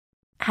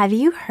Have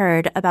you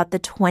heard about the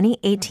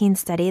 2018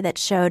 study that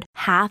showed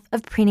half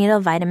of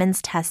prenatal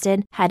vitamins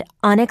tested had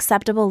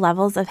unacceptable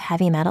levels of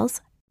heavy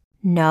metals?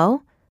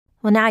 No?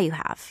 Well, now you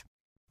have.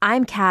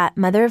 I'm Kat,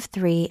 mother of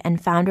 3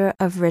 and founder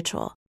of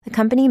Ritual, the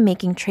company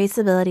making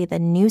traceability the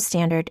new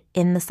standard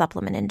in the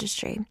supplement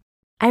industry.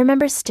 I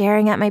remember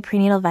staring at my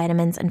prenatal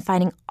vitamins and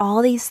finding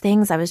all these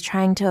things I was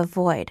trying to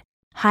avoid.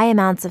 High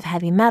amounts of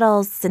heavy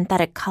metals,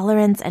 synthetic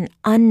colorants, and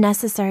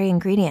unnecessary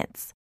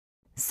ingredients.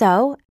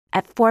 So,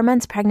 at 4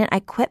 months pregnant,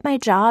 I quit my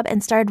job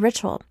and started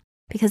Ritual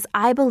because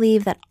I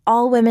believe that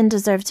all women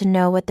deserve to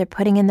know what they're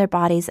putting in their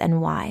bodies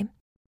and why.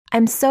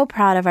 I'm so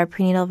proud of our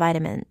prenatal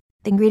vitamin.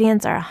 The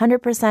ingredients are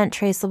 100%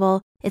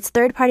 traceable, it's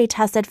third-party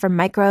tested for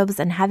microbes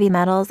and heavy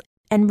metals,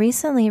 and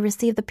recently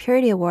received the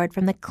Purity Award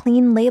from the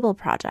Clean Label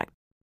Project.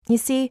 You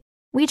see,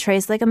 we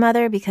trace like a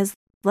mother because,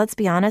 let's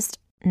be honest,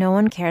 no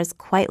one cares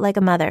quite like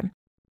a mother.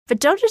 But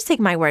don't just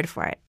take my word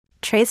for it.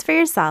 Trace for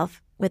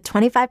yourself with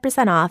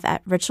 25% off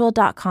at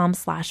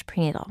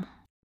ritual.com/prenatal.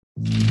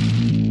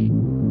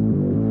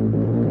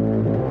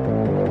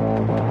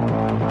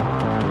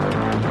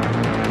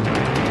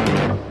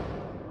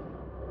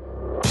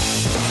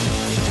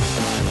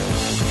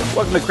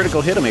 Welcome to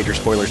Critical Hit, a Major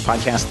Spoilers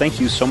podcast.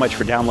 Thank you so much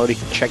for downloading,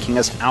 checking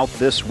us out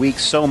this week.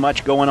 So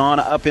much going on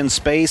up in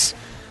space.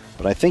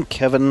 But I think,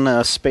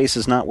 Kevin, space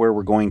is not where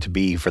we're going to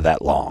be for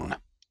that long.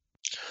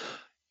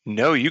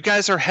 No, you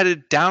guys are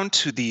headed down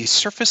to the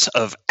surface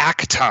of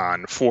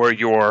Akaton for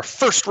your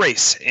first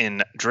race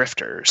in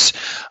Drifters.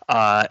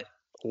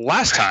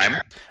 Last time...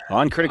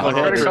 On Critical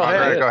Hit. Critical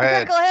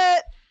Hit.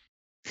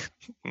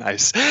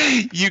 Nice.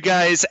 You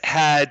guys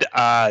had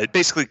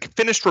basically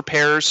finished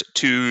repairs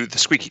to the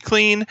Squeaky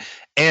Clean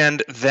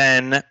and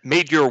then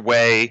made your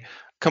way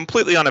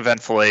completely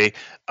uneventfully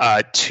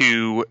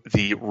to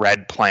the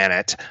Red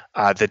Planet,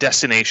 the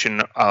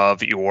destination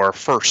of your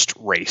first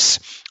race.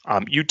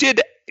 You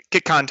did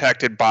get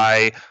contacted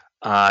by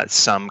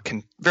some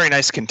very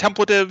nice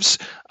contemplatives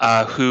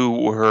who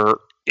were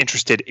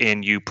interested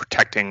in you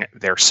protecting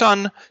their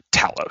son,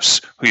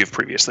 Talos, who you've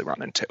previously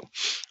run into.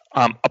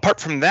 Apart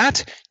from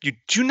that, you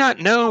do not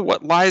know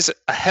what lies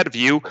ahead of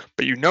you,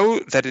 but you know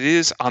that it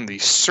is on the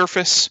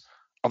surface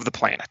of the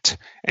planet,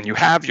 and you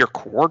have your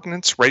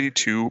coordinates ready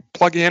to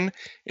plug in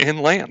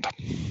land.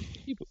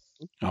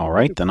 All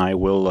right, then I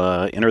will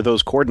enter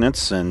those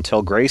coordinates and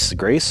tell Grace,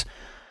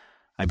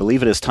 I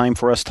believe it is time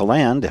for us to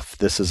land if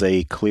this is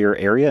a clear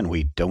area and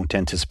we don't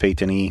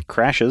anticipate any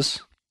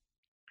crashes.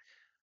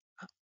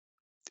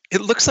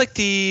 It looks like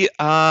the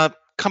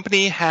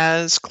company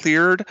has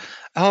cleared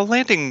a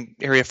landing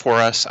area for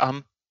us.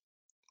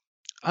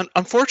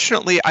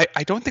 Unfortunately,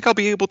 I don't think I'll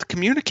be able to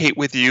communicate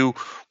with you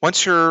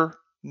once you're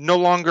no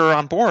longer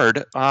on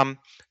board.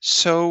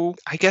 So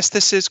I guess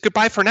this is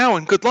goodbye for now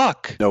and good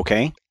luck.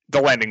 Okay.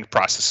 The landing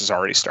process has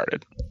already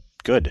started.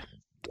 Good.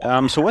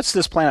 So what's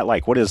this planet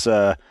like? What is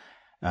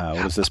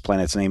this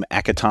planet's name?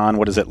 Akaton.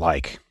 What is it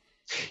like?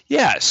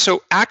 Yeah,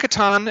 so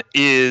Akaton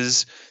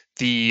is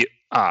the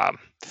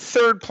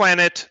third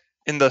planet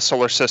in the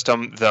solar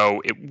system,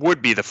 though it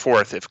would be the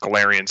fourth if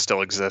Galarian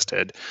still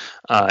existed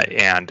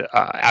and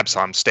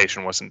Absalom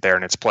Station wasn't there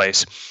in its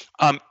place.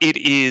 It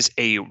is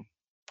a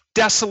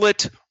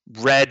desolate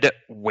red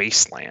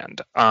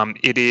wasteland.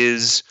 It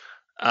is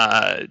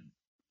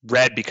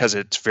red because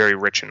it's very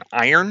rich in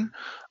iron.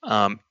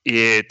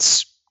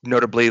 It's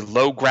notably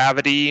low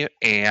gravity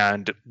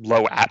and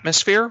low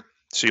atmosphere,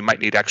 so you might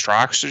need extra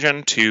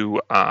oxygen to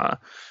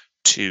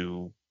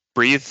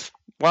breathe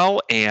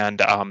well,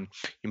 and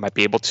you might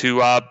be able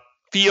to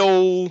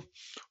feel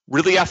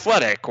really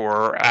athletic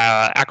or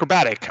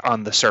acrobatic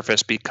on the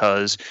surface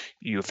because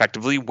you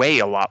effectively weigh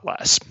a lot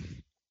less.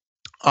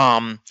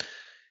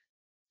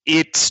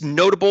 It's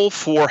notable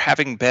for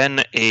having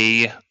been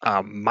a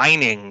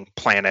mining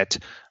planet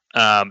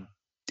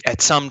at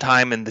some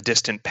time in the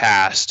distant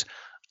past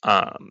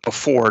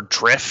before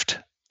drift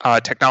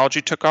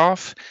technology took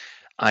off.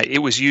 It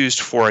was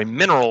used for a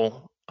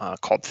mineral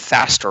called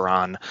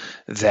Thasteron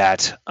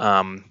that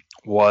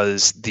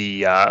was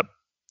the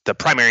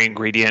primary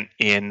ingredient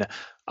in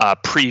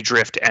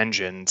pre-drift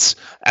engines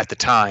at the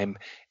time.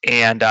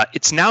 And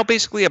it's now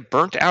basically a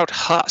burnt-out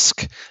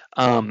husk.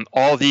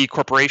 All the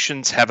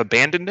corporations have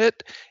abandoned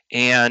it,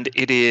 and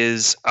it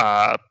is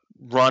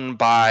run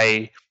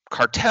by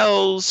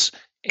cartels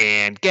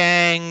and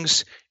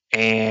gangs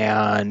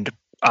and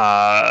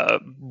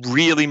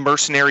really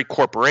mercenary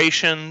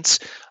corporations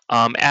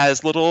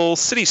as little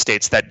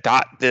city-states that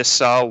dot this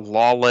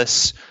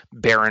lawless,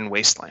 barren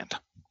wasteland.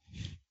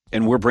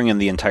 And we're bringing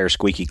the entire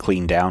Squeaky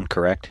Clean down,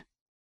 correct?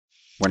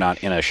 We're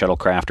not in a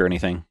shuttlecraft or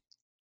anything?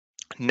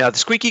 Now, the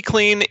Squeaky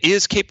Clean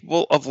is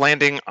capable of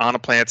landing on a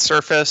planet's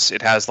surface.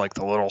 It has like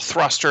the little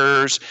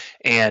thrusters,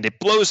 and it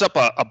blows up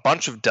a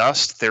bunch of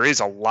dust. There is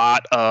a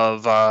lot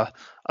of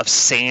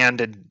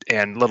sand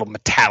and little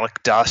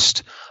metallic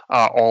dust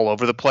all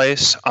over the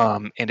place,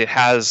 and it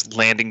has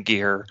landing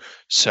gear,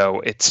 so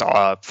it's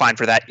fine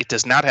for that. It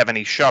does not have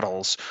any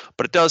shuttles,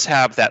 but it does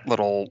have that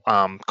little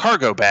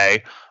cargo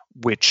bay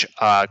which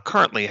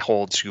currently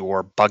holds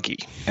your buggy.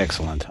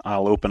 Excellent.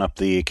 I'll open up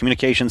the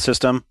communication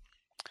system.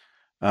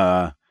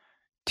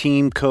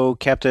 Team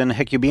Co-Captain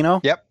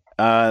Hecubino? Yep.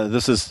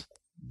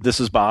 This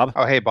is Bob.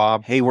 Oh, hey,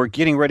 Bob. Hey, we're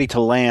getting ready to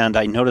land.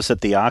 I noticed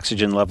that the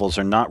oxygen levels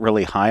are not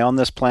really high on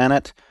this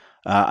planet.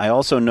 I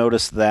also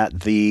noticed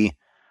that the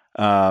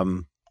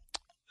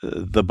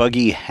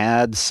buggy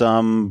had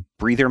some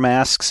breather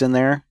masks in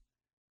there.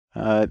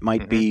 It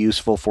might be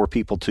useful for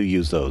people to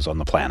use those on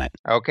the planet.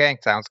 Okay,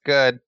 sounds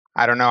good.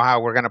 I don't know how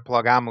we're going to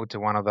plug Amu to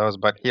one of those,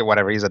 but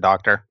whatever, he's a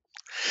doctor.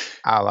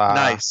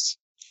 Nice.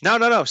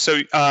 No.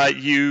 So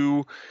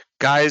you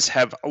guys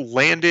have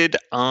landed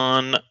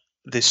on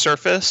the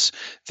surface.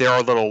 There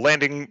are little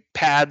landing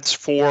pads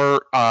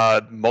for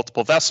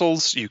multiple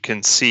vessels. You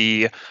can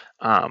see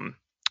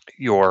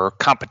your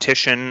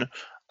competition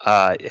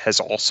has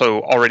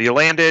also already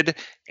landed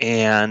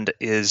and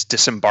is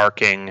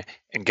disembarking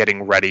and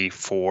getting ready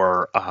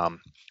for,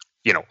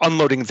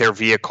 unloading their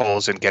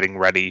vehicles and getting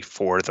ready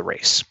for the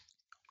race.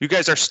 You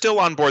guys are still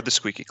on board the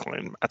Squeaky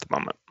Cloon at the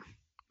moment.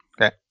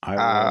 Okay.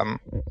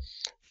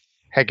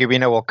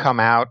 Hecubino will come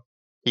out.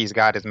 He's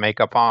got his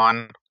makeup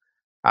on.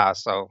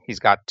 So he's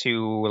got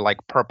two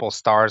purple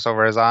stars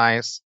over his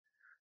eyes.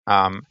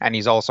 And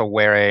he's also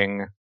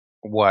wearing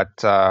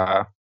what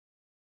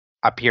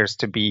appears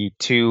to be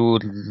two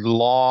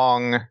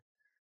long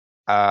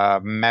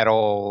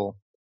metal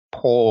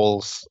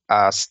poles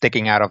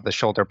sticking out of the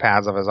shoulder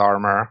pads of his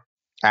armor,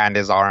 and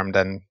is armed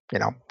and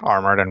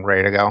armored and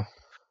ready to go.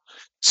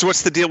 So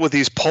what's the deal with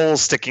these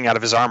poles sticking out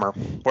of his armor?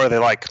 What are they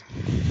like?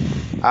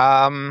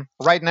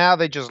 Right now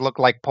they just look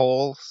like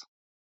poles.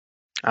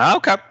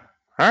 Okay.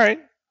 All right.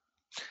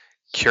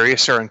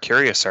 Curiouser and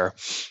curiouser.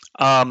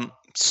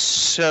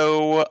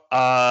 So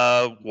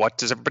what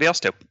does everybody else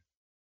do?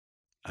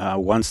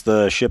 Once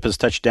the ship has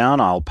touched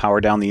down, I'll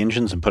power down the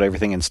engines and put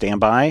everything in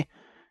standby,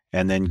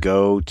 and then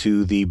go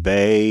to the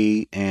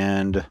bay,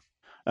 and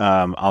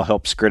I'll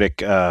help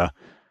Skritic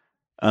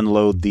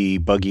unload the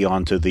buggy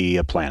onto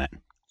the planet.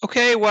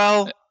 Okay,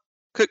 well,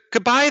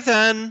 goodbye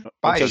then.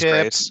 Bye,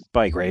 Grace.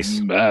 Bye, Grace.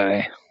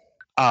 Bye.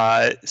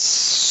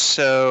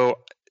 So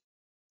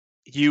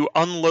you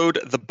unload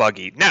the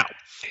buggy. Now,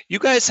 you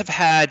guys have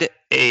had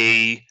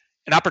an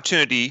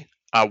opportunity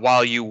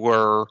while you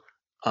were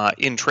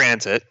in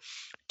transit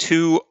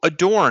to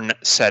adorn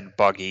said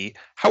buggy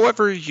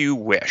however you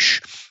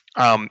wish.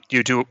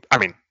 You do,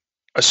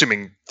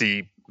 assuming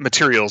the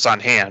materials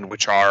on hand,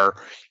 which are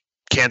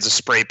cans of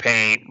spray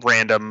paint,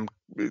 random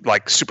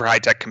super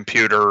high-tech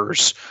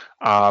computers,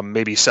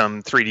 maybe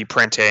some 3D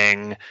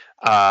printing,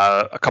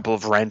 a couple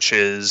of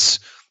wrenches,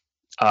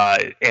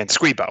 and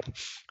Squeebo.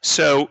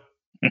 So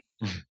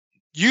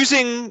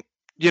using,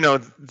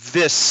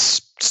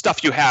 this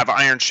stuff you have,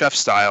 Iron Chef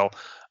style,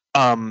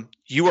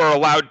 you are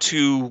allowed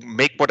to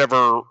make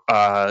whatever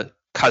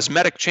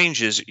cosmetic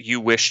changes you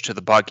wish to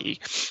the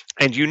buggy.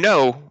 And you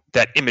know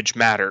that image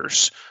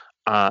matters.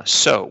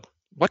 So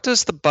what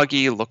does the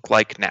buggy look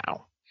like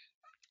now?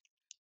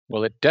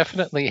 Well, it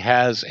definitely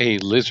has a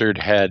lizard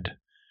head,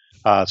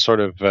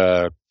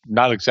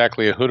 not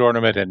exactly a hood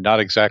ornament and not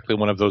exactly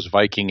one of those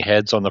Viking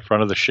heads on the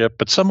front of the ship,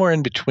 but somewhere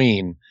in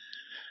between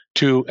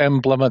to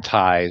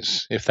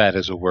emblematize, if that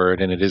is a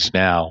word, and it is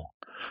now,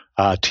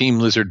 Team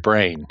Lizard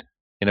Brain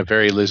in a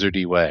very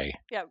lizardy way.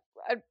 Yeah,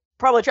 I'd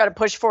probably try to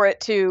push for it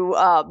to,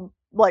 I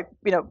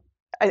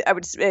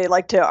would say,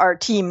 to our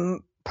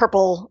Team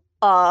Purple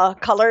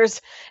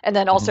colors, and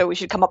then also we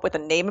should come up with a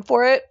name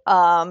for it.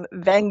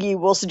 Vangi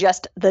will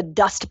suggest the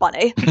Dust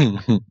Bunny.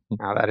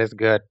 Oh, that is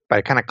good, but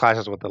it kind of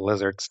clashes with the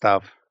lizard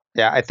stuff.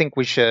 Yeah, I think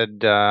we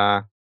should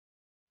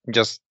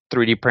just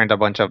 3D print a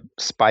bunch of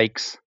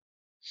spikes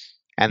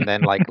and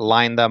then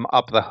line them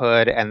up the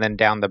hood and then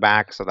down the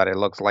back so that it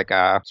looks like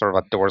a sort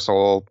of a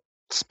dorsal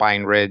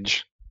spine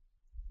ridge.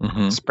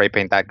 Spray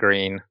paint that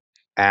green,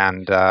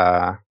 and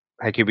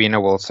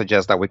Hecubino will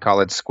suggest that we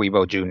call it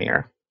Squeebo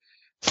Jr.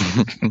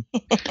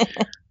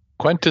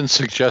 Quentin's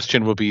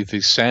suggestion will be the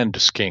Sand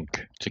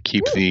Skink to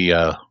keep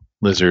the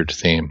lizard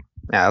theme.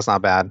 Yeah, that's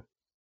not bad.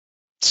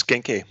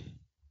 Skinky.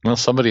 Well,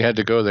 somebody had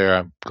to go there.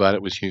 I'm glad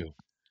it was you.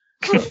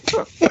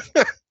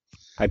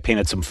 I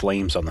painted some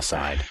flames on the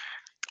side.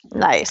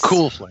 Nice.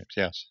 Cool flames,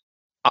 yes.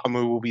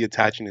 Amu will be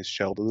attaching his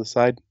shell to the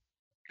side.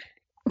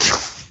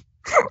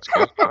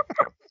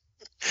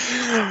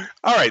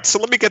 All right, so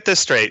let me get this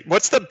straight.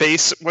 What's the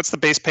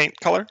base paint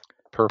color?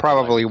 Purple.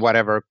 Probably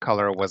whatever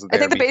color was there I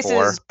think the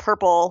before. base is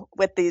purple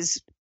with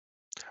these.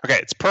 Okay,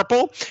 it's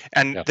purple,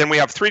 and then we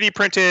have 3D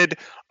printed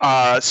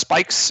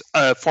spikes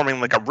forming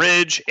like a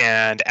ridge,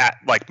 and at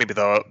maybe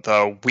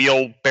the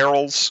wheel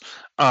barrels,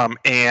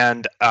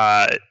 and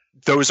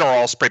those are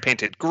all spray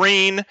painted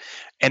green,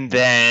 and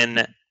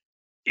then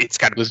it's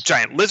got a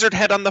giant lizard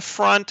head on the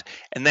front,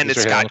 and then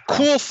it's got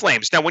cool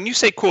flames. Now, when you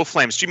say cool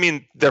flames, do you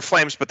mean they're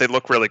flames but they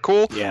look really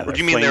cool? Yeah, or do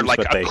you mean they're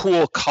a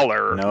cool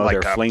color? No,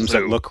 they're flames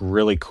that look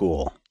really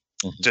cool.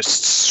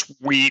 Just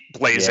sweet,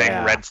 blazing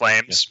red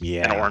flames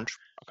and orange.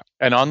 Okay.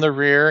 And on the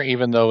rear,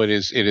 even though it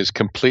is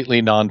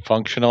completely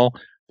non-functional,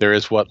 there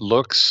is what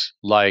looks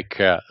like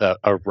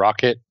a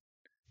rocket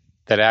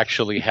that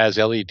actually has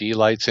LED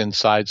lights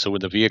inside, so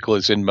when the vehicle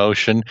is in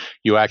motion,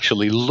 you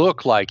actually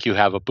look like you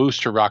have a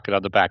booster rocket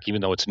on the back,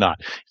 even though it's not.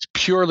 It's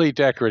purely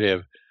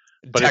decorative,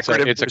 but it's a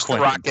booster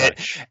Quentin rocket.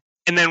 touch.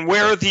 And then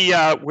where are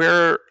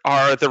the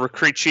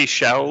Recreachi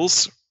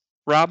shells,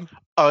 Rob?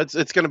 Oh, it's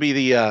going to be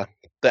the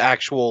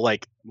actual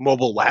like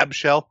mobile lab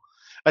shell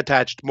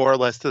attached more or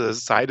less to the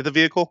side of the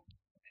vehicle.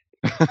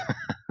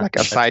 Like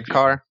a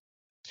sidecar.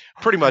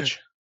 Pretty much.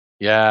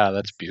 Yeah,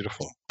 that's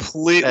beautiful.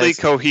 Completely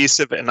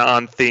cohesive and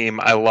on theme.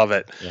 I love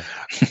it. Yeah.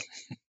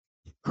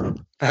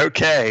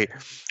 Okay.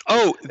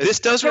 Oh, this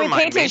does Can we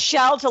remind paint me. his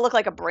shell to look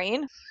like a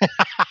brain?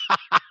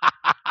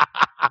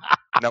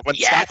 No one's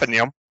stopping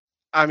you.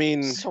 I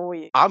mean,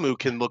 Sweet. Amu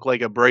can look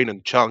like a brain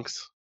in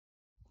chunks.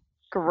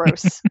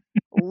 Gross.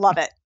 Love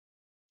it.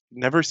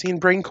 Never seen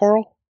brain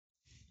coral?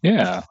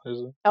 Yeah.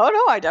 Oh,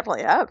 no, I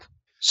definitely have.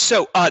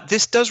 So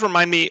this does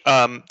remind me,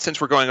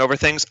 since we're going over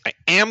things, I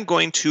am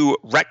going to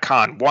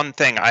retcon one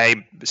thing I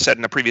said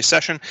in a previous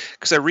session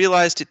because I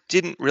realized it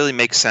didn't really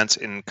make sense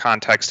in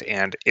context,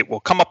 and it will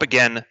come up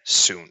again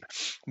soon,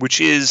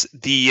 which is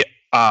the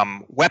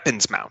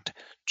weapons mount.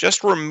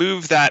 Just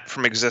remove that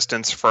from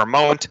existence for a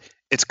moment.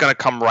 It's going to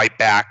come right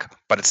back,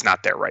 but it's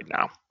not there right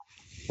now.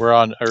 We're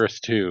on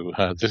Earth too.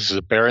 This is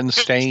a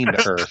Berenstain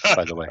Earth,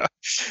 by the way.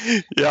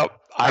 Yep.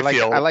 I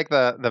like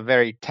the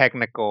very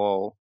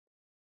technical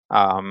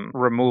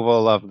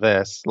removal of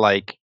this,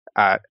 like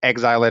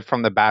exile it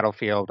from the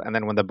battlefield, and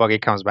then when the buggy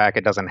comes back,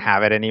 it doesn't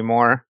have it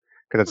anymore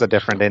because it's a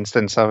different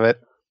instance of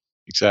it.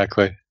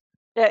 Exactly.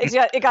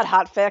 Yeah, it got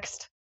hot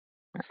fixed.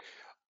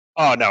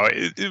 Oh, no.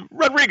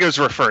 Rodrigo's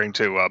referring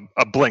to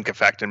a blink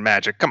effect in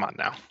Magic. Come on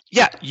now.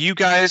 Yeah, you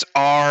guys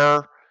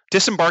are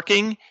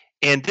disembarking,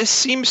 and this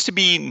seems to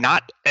be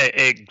not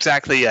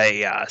exactly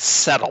a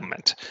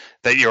settlement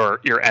that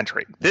you're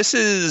entering. This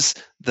is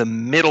the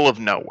middle of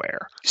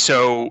nowhere.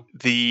 So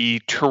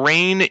the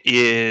terrain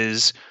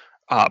is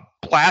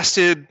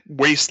blasted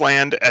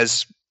wasteland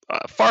as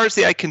far as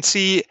the eye can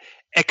see,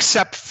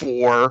 except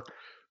for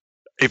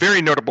a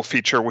very notable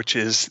feature, which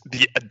is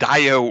the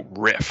Adayo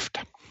Rift.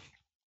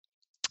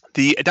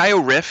 The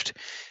Adayo Rift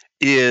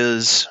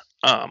is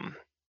an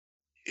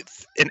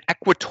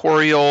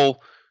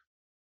equatorial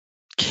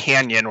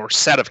canyon or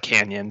set of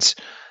canyons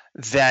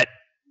that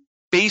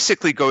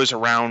basically goes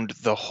around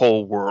the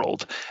whole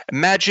world.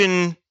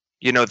 Imagine,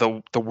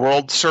 the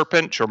world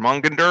serpent,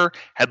 Jormungandr,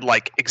 had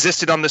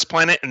existed on this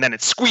planet and then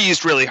it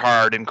squeezed really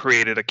hard and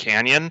created a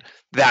canyon.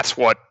 That's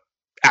what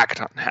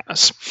Akaton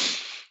has.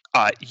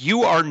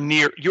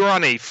 You're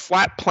on a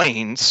flat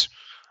plains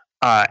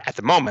at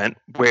the moment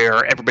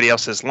where everybody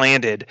else has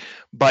landed,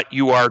 but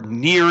you are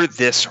near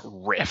this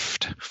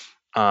rift.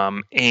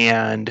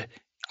 And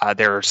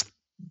there's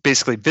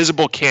basically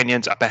visible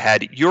canyons up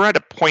ahead. You're at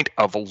a point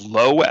of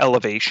low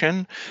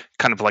elevation,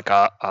 kind of like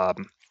a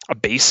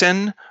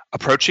basin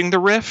approaching the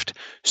rift.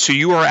 So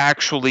you are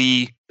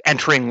actually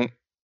entering,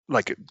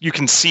 you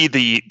can see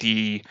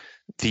the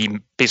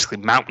basically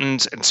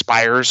mountains and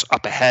spires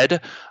up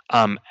ahead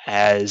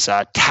as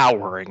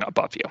towering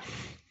above you.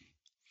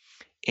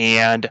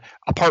 And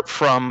apart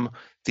from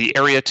the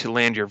area to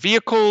land your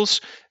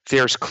vehicles,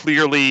 there's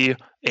clearly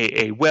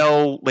a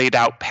well laid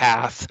out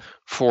path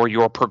for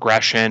your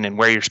progression and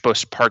where you're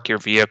supposed to park your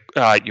vehicles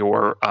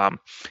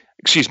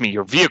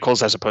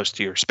as opposed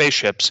to your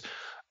spaceships.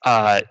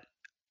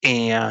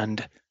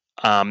 And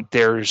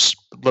there's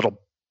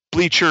little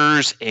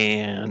bleachers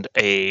and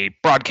a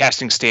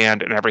broadcasting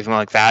stand and everything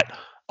like that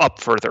up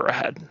further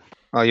ahead.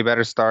 Well, you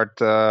better start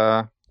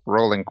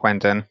rolling,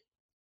 Quentin.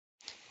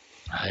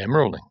 I am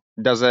rolling.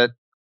 Does it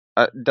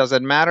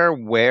matter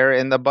where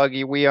in the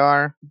buggy we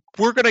are?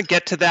 We're going to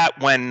get to that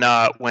when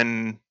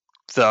the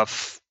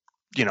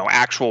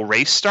actual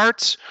race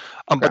starts.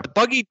 Okay. But the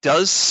buggy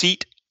does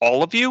seat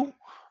all of you.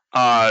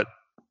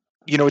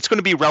 It's going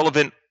to be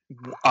relevant,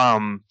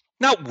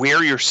 not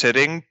where you're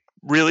sitting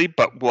really,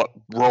 but what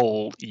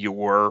role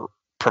you're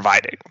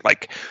providing,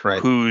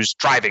 Right. Who's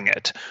driving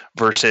it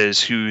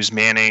versus who's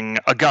manning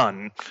a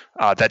gun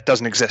that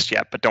doesn't exist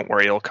yet, but don't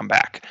worry, it'll come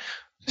back.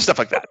 Stuff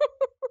like that.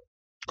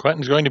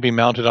 Quentin's going to be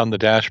mounted on the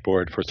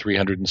dashboard for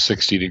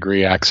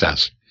 360-degree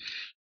access.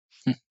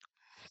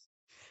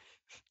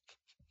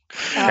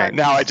 Okay.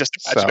 Now I just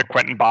imagine a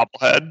Quentin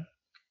bobblehead.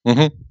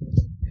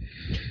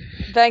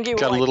 Mm-hmm. Thank you.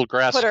 Got a little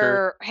grass put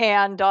her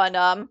hand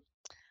on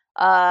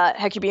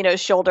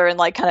Hecubino's shoulder and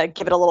kind of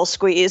give it a little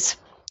squeeze.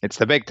 It's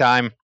the big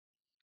time.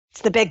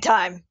 It's the big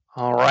time.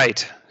 All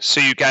right.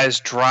 So you guys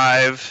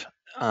drive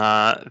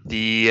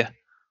the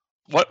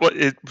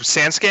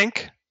sand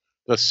skink?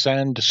 The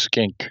sand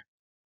skink.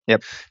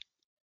 Yep.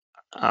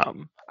 I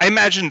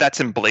imagine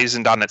that's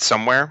emblazoned on it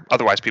somewhere.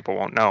 Otherwise, people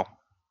won't know.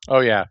 Oh,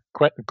 yeah.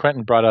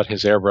 Quentin brought out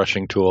his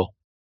airbrushing tool.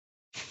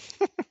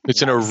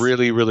 It's in a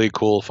really, really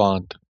cool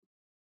font.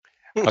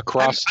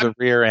 Across the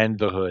rear and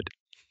the hood.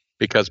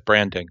 Because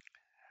branding.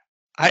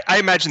 I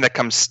imagine that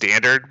comes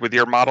standard with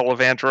your model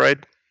of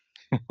Android.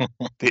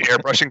 The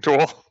airbrushing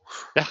tool.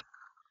 Yeah.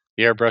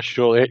 The airbrush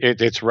tool.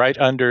 It's right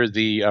under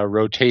the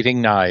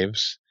rotating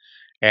knives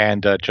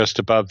and just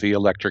above the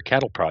electric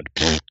cattle prod.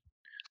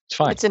 It's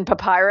fine. It's in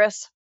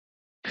papyrus.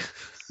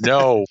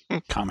 No.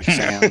 Comic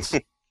Sans.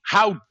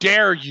 How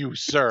dare you,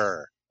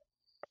 sir?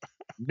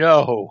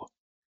 No.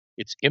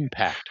 It's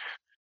impact.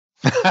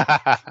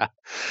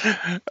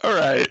 All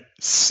right.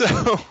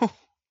 So,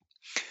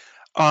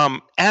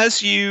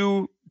 as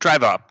you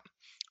drive up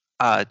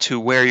to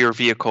where your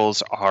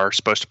vehicles are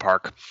supposed to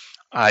park,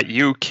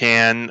 you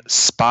can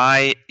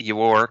spy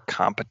your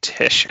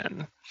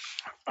competition.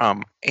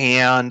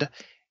 And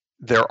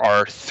there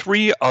are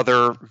 3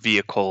 other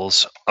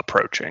vehicles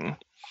approaching.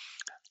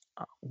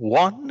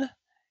 One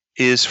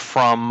is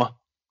from,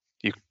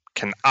 you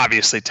can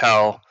obviously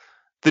tell,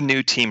 the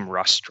new Team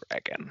Rust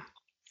Dragon.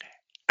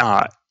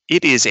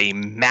 It is a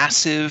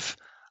massive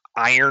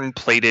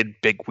iron-plated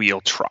big wheel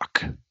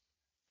truck.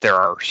 There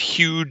are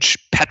huge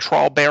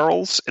petrol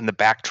barrels in the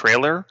back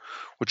trailer,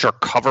 which are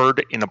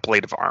covered in a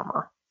blade of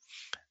armor.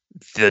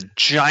 The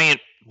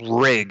giant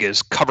rig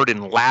is covered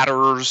in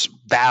ladders,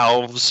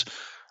 valves,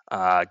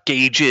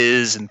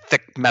 gauges, and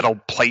thick metal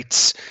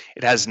plates.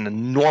 It has an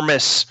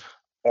enormous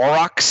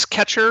aurochs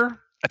catcher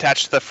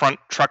attached to the front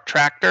truck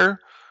tractor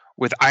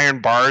with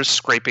iron bars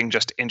scraping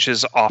just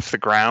inches off the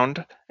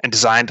ground and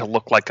designed to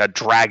look like a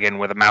dragon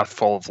with a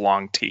mouthful of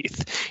long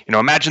teeth. You know,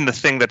 imagine the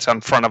thing that's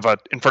in front of a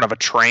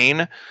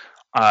train.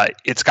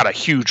 It's got a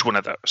huge one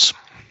of those.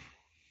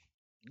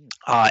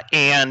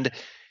 And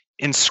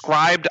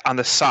inscribed on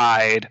the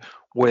side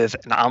with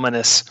an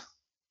ominous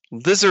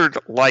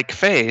lizard-like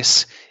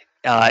face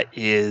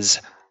is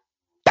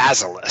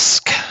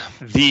Basilisk.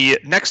 The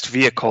next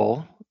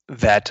vehicle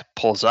that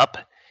pulls up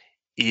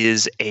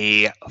is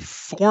a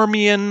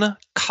Formian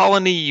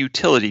Colony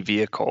Utility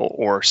Vehicle,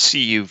 or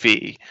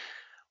CUV,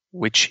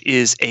 which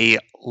is a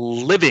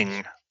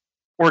living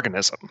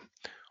organism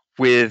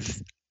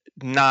with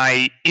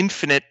nigh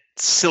infinite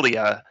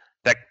cilia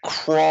that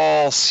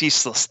crawl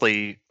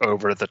ceaselessly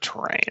over the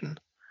terrain.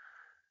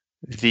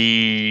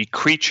 The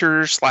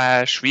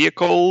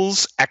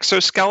creature/vehicle's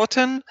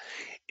exoskeleton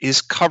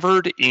is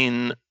covered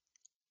in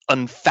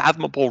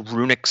unfathomable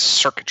runic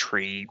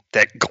circuitry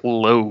that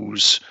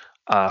glows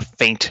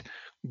faint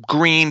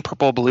green,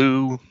 purple,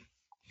 blue.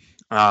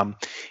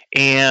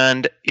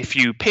 And if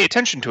you pay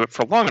attention to it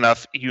for long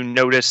enough, you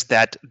notice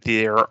that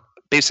they're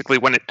basically,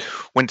 when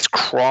it's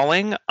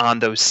crawling on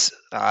those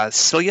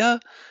cilia,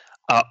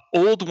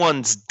 old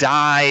ones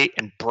die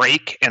and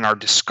break and are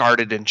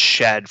discarded and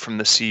shed from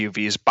the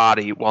CUV's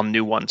body while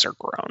new ones are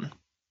grown.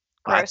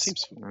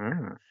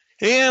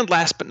 And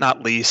last but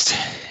not least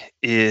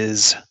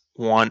is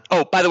one.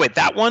 Oh, by the way,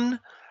 that one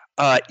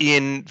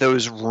in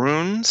those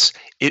runes,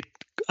 it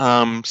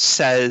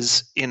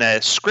says in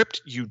a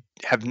script you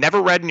have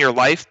never read in your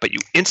life, but you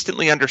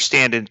instantly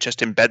understand and it just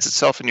embeds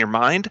itself in your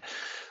mind,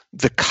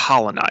 the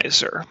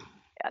colonizer.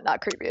 Yeah, not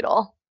creepy at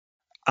all.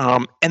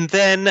 And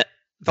then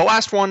the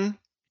last one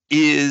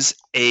is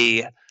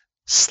a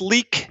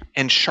sleek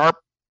and sharp,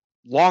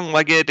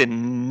 long-legged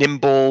and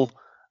nimble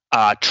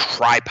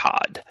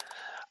tripod.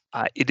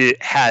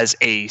 It has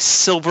a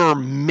silver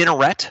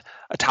minaret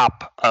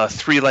atop a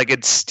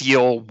 3-legged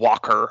steel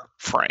walker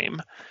frame.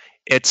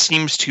 It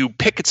seems to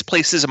pick its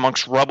places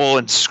amongst rubble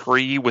and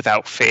scree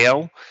without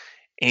fail,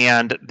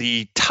 and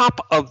the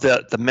top of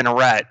the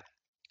minaret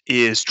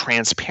is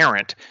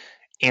transparent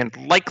and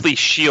likely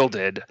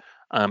shielded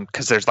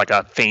because there's like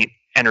a faint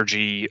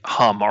energy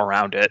hum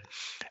around it.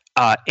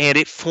 And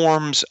it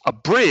forms a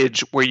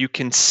bridge where you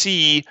can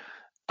see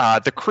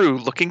the crew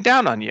looking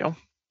down on you.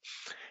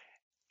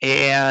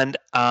 And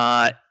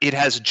it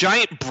has a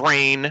giant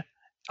brain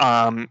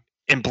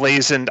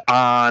emblazoned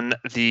on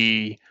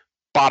the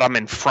bottom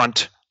and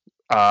front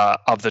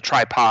of the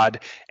tripod,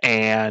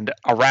 and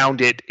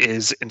around it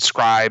is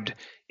inscribed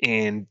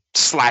in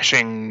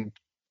slashing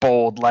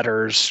bold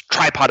letters,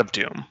 Tripod of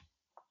Doom.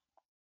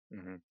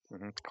 Mm-hmm.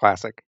 Mm-hmm.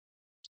 Classic.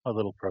 A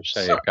little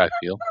prosaic, I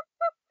feel.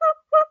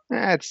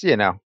 It's, this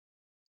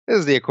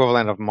is the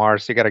equivalent of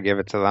Mars. You got to give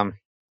it to them.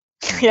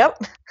 Yep.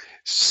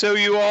 So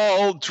you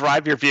all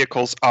drive your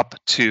vehicles up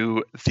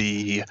to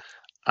the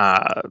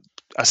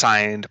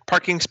assigned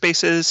parking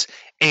spaces,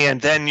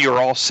 and then you're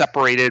all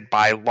separated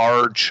by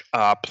large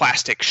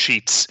plastic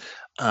sheets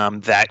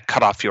that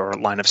cut off your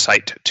line of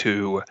sight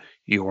to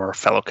your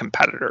fellow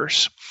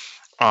competitors.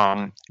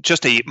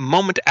 Just a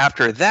moment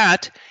after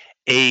that,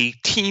 a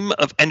team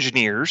of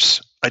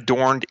engineers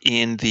adorned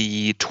in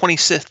the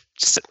 27th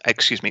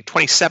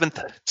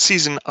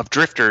season of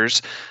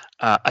Drifters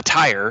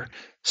attire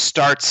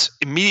starts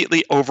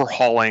immediately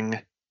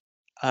overhauling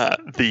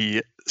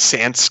the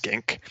sand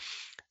skink.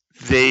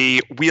 They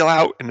wheel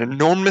out an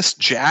enormous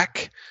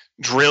jack,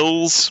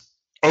 drills,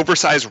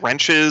 oversized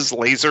wrenches,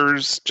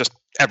 lasers, just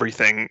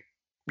everything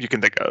you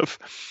can think of.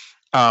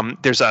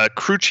 There's a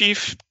crew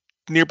chief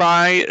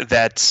nearby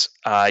that's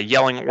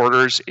yelling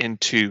orders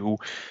into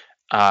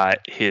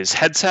his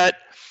headset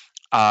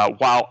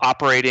while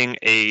operating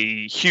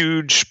a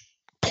huge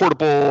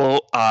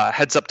portable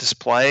heads-up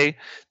display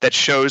that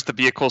shows the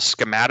vehicle's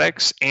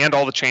schematics and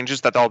all the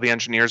changes that all the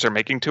engineers are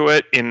making to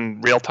it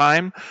in real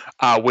time,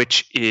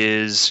 which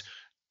is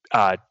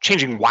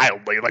changing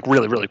wildly, like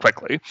really, really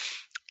quickly.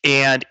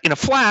 And in a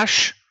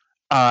flash,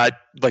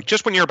 like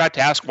just when you're about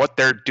to ask what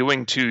they're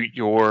doing to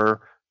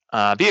your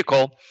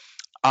vehicle,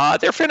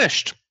 they're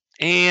finished.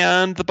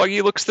 And the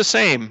buggy looks the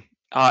same,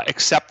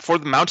 except for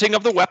the mounting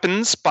of the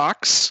weapons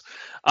box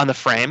on the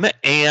frame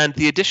and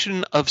the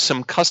addition of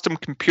some custom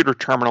computer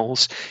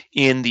terminals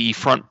in the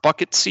front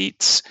bucket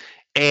seats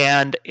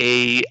and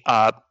a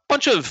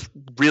bunch of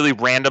really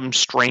random,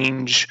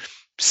 strange,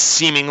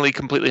 seemingly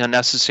completely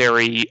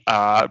unnecessary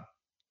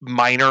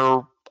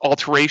minor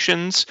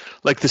alterations,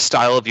 like the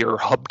style of your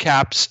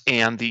hubcaps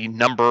and the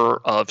number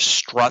of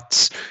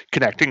struts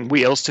connecting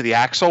wheels to the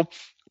axle.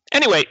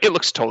 Anyway, it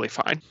looks totally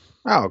fine.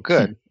 Oh,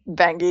 good.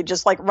 Vangie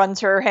just like runs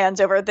her hands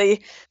over the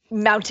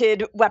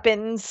mounted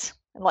weapons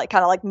and like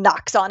kind of like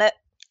knocks on it.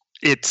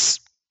 It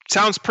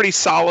sounds pretty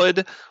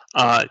solid.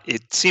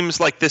 It seems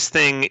like this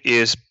thing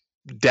is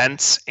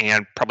dense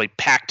and probably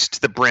packed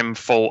to the brim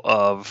full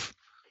of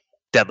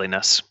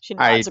deadliness. She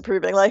nods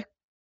approvingly.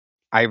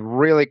 I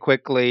really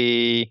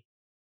quickly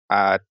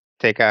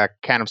take a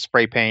can of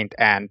spray paint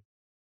and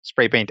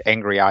spray paint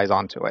angry eyes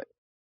onto it.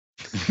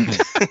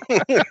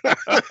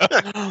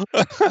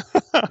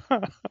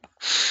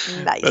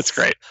 Nice. That's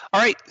great.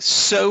 All right,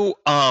 so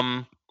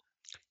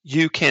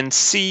you can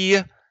see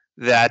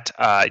that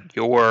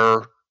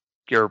you're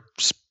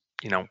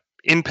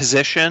in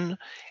position,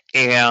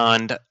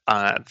 and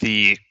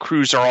the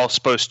crews are all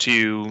supposed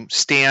to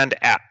stand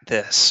at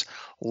this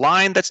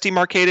line that's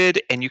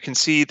demarcated, and you can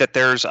see that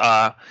there's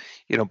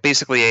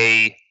basically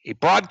a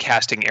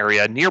broadcasting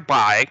area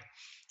nearby,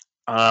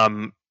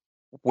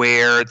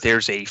 where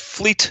there's a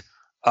fleet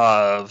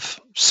of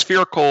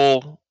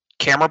spherical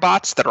camera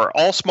bots that are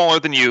all smaller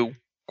than you,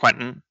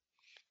 Quentin.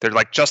 They're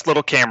like just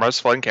little cameras,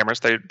 floating cameras.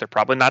 They're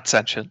probably not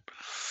sentient.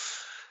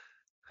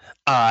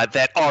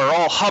 That are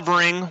all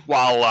hovering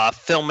while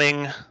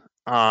filming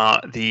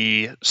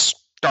the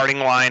starting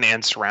line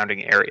and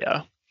surrounding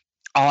area.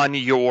 On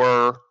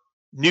your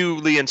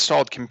newly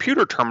installed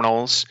computer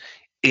terminals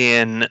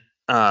in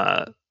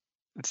the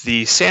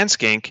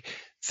Sandskink,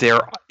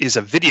 there is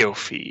a video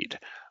feed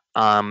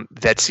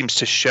that seems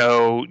to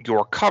show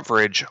your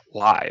coverage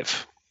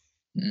live.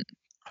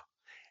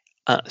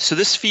 So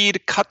this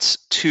feed cuts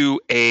to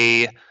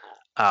a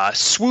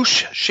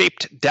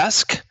swoosh-shaped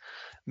desk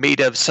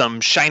made of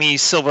some shiny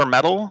silver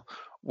metal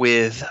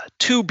with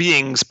two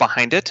beings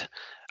behind it,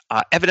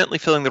 evidently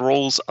filling the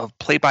roles of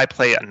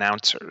play-by-play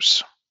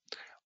announcers.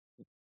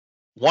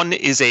 One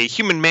is a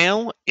human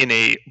male in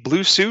a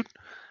blue suit.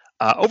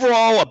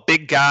 Overall, a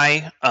big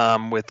guy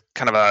with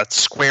kind of a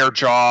square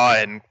jaw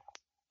and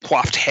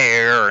coiffed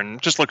hair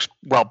and just looks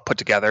well put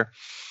together.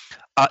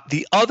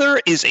 The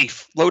other is a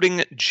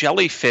floating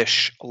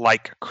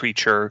jellyfish-like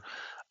creature,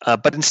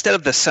 but instead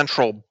of the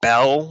central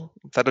bell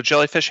that a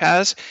jellyfish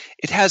has,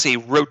 it has a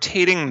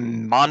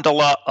rotating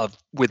mandala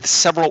with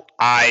several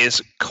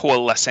eyes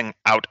coalescing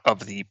out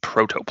of the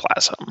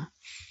protoplasm.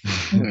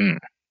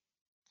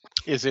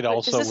 Is it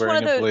also is this wearing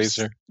one of a those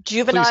blazer?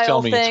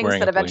 juvenile things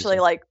that eventually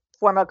like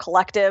form a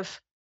collective?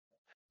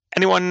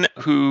 Anyone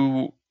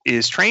who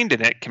is trained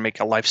in it can make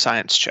a life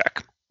science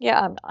check.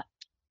 Yeah, I'm not.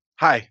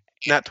 Hi,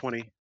 nat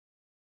 20.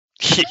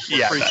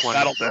 Yeah,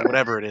 that'll do.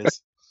 Whatever it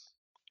is.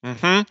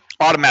 Mm-hmm.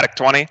 Automatic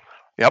 20.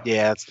 Yep.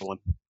 Yeah, that's the one.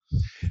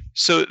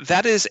 So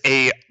that is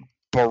a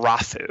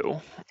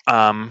Barathu.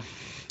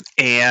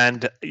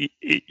 And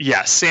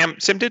yeah, Sam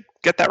did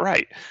get that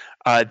right.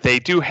 They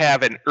do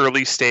have an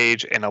early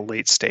stage and a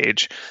late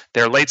stage.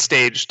 Their late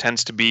stage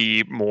tends to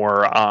be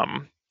more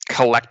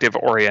collective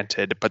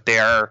oriented, but they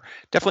are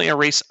definitely a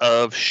race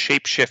of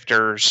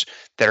shapeshifters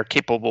that are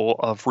capable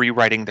of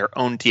rewriting their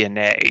own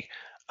DNA,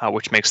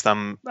 which makes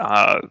them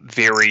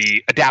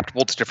very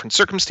adaptable to different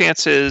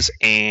circumstances.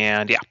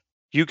 And yeah,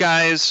 you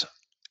guys,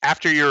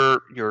 after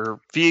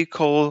your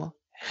vehicle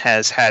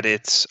has had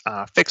its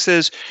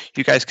fixes,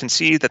 you guys can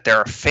see that there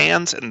are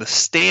fans in the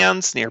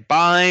stands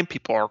nearby.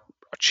 People are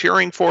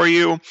cheering for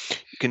you.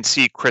 You can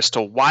see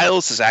Crystal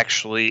Wiles is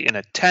actually in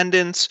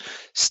attendance,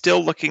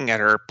 still looking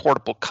at her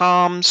portable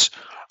comms,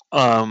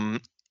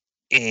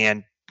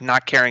 and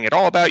not caring at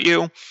all about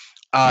you.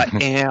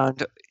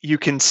 And you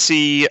can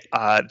see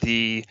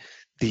the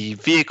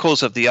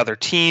vehicles of the other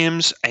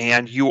teams,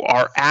 and you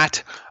are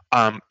at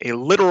a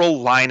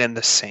literal line in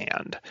the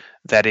sand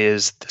that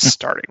is the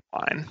starting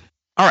line.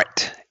 All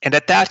right, and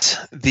at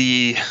that,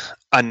 the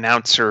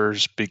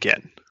announcers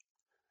begin.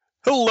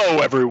 Hello,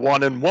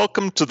 everyone, and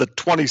welcome to the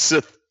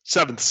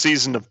 27th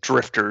season of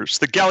Drifters,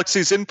 the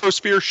galaxy's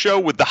infosphere show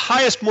with the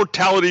highest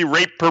mortality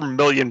rate per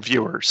million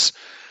viewers.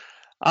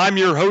 I'm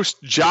your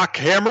host, Jock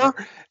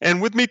Hammer,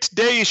 and with me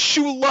today is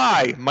Shu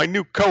Lai, my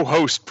new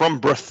co-host from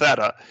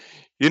Bretheta.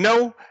 You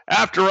know,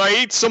 after I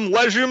ate some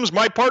legumes,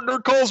 my partner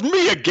calls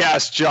me a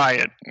gas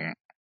giant.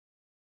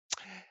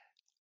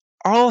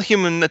 Are all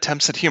human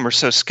attempts at humor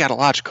so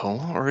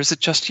scatological, or is it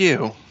just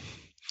you?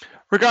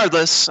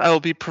 Regardless, I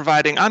will be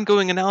providing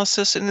ongoing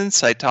analysis and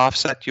insight to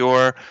offset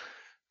your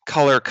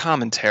color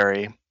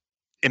commentary,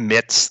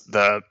 emits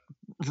the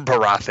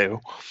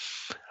Barathu.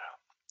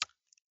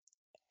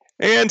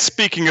 And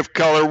speaking of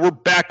color, we're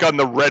back on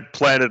the red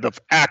planet of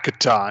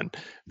Akaton.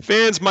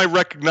 Fans might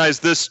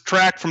recognize this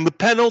track from the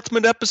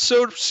penultimate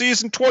episode of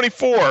Season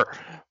 24.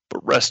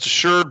 But rest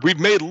assured, we've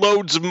made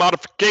loads of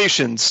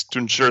modifications to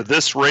ensure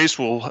this race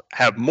will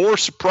have more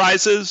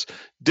surprises,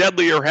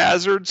 deadlier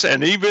hazards,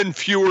 and even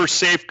fewer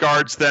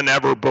safeguards than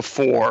ever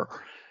before.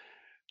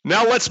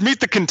 Now let's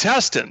meet the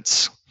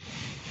contestants.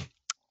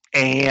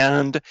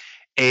 And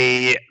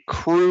a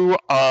crew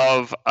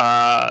of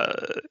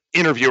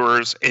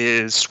interviewers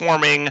is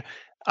swarming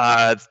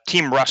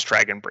Team Rust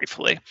Dragon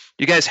briefly.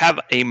 You guys have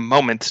a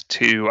moment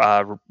to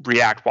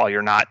react while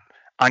you're not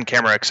on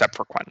camera, except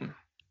for Quentin.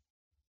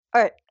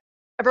 All right,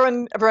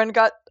 everyone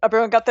got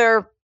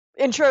their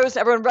intros.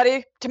 Everyone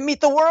ready to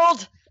meet the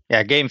world?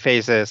 Yeah, game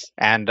phases,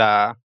 and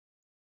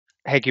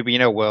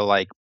Hekubino will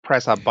like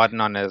press a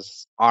button on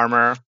his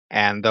armor,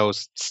 and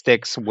those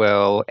sticks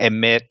will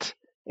emit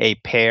a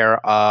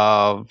pair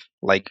of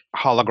like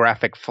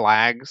holographic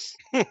flags.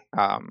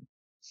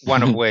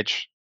 One of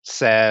which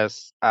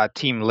says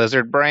Team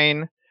Lizard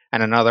Brain,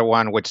 and another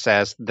one which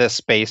says "This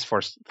space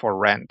for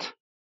rent."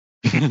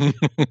 Yeah,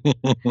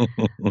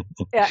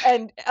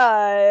 and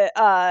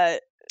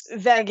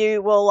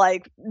Vangie will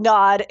like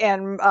nod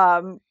and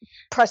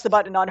press the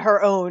button on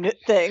her own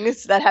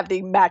things that have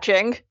the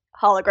matching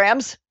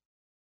holograms.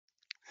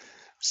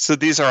 So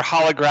these are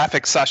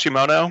holographic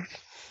Sashimono?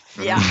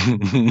 Yeah.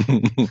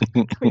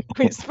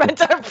 we spent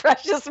our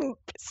precious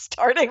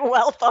starting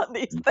wealth on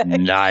these things.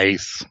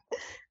 Nice.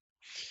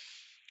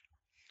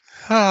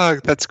 Oh,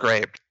 that's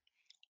great.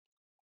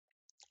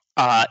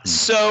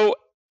 So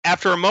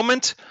after a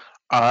moment,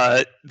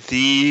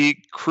 the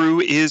crew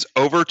is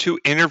over to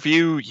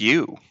interview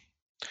you.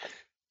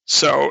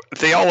 So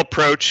they all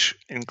approach,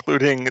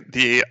 including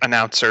the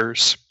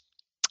announcers,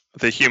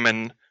 the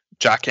human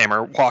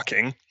jackhammer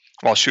walking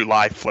while Shu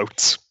Lai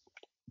floats.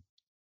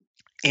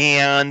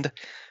 And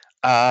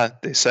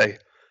they say,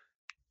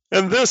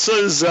 and this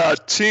is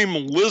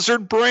Team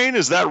Lizard Brain,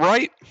 is that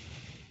right?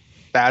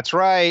 That's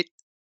right.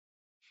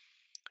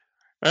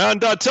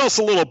 And tell us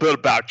a little bit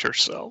about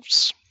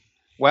yourselves.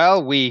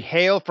 Well, we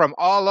hail from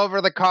all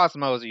over the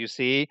cosmos, you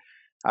see.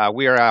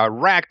 We are a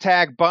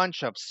ragtag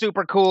bunch of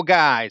super cool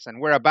guys, and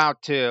we're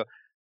about to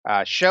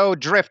show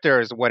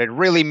drifters what it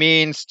really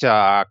means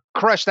to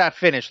crush that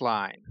finish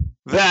line.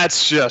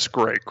 That's just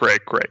great.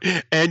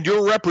 And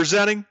you're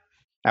representing?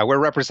 We're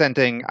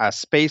representing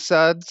Space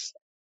Suds.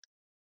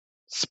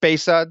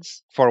 Space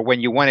Suds for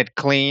when you want it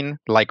clean,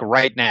 like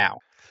right now.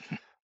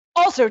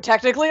 Also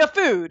technically a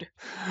food.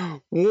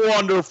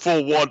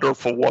 Wonderful. We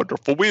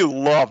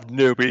love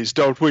newbies,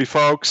 don't we,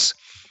 folks?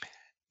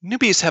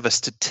 Newbies have a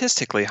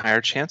statistically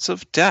higher chance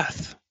of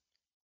death.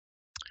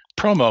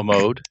 Promo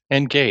mode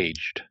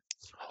engaged.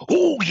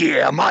 Oh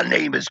yeah, my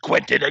name is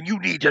Quentin, and you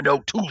need to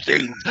know 2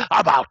 things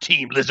about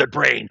Team Lizard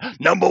Brain.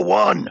 Number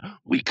 1,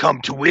 we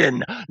come to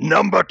win.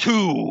 Number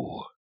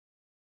 2,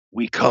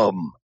 we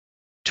come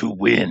to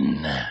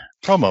win.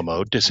 Promo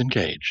mode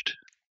disengaged.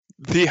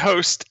 The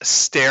hosts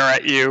stare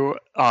at you,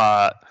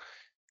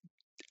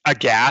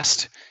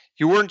 aghast.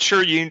 You weren't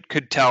sure you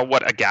could tell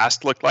what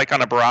aghast looked like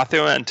on a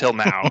Barathu until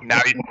now.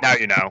 now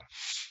you know.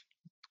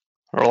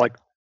 Or like,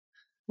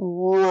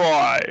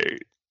 right.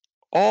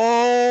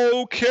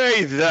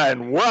 Okay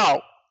then.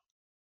 Well,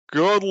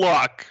 good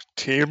luck,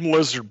 Team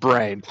Lizard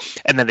Brain.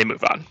 And then they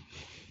move on.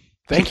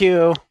 Thank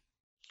you.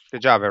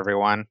 Good job,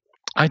 everyone.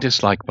 I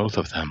dislike both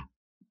of them.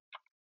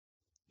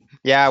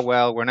 Yeah,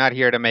 well, we're not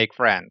here to make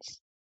friends.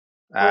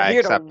 We're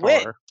here to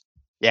win.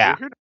 Yeah. We're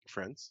here to make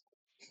friends.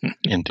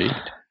 Indeed.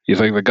 You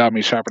think they got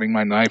me sharpening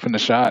my knife in the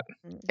shot?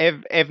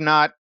 If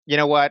not, you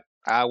know what?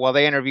 While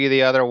they interview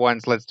the other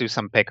ones, let's do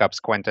some pickups,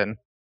 Quentin.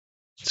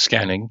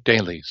 Scanning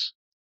dailies.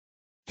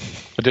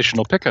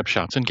 Additional pickup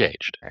shots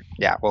engaged.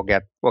 Yeah, we'll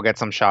get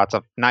some shots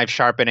of knife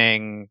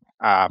sharpening.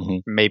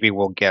 Maybe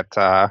we'll get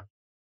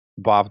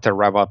Bob to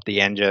rev up the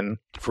engine.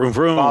 Vroom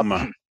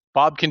vroom.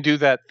 Bob can do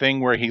that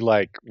thing where he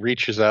like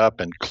reaches up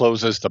and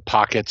closes the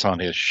pockets on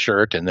his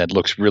shirt and then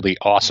looks really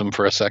awesome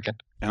for a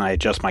second. And I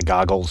adjust my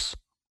goggles.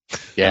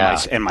 Yeah.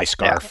 And my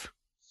scarf.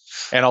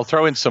 Yeah. And I'll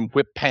throw in some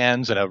whip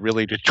pans and a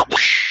really just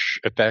whoosh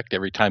effect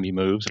every time he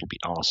moves. It'll be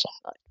awesome.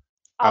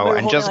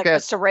 And just like get a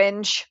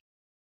syringe.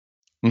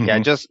 Yeah,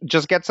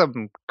 just get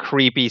some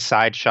creepy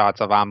side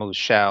shots of Amu's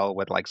shell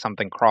with like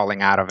something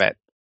crawling out of it.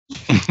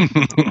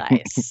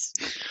 Nice.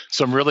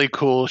 Some really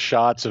cool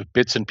shots of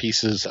bits and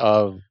pieces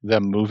of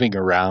them moving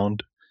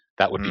around.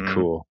 That would be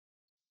cool.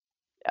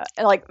 Yeah,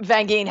 and like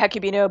Vangie and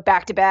Hekubino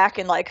back to back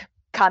in like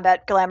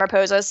combat glamour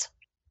poses.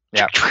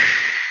 Yeah.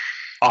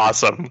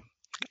 Awesome.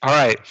 All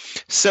right.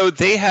 So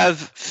they have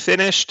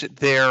finished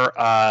their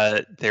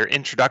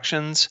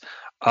introductions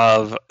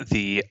of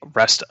the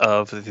rest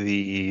of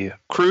the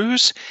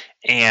crews,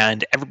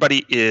 and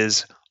everybody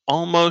is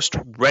almost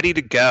ready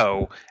to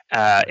go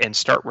and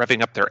start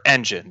revving up their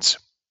engines.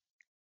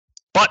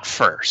 But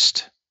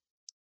first,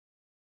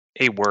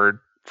 a word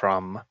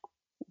from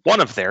one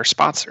of their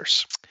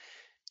sponsors.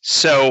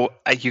 So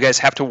you guys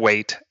have to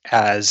wait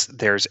as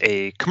there's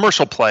a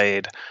commercial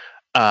played,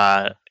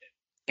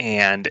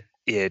 and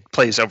it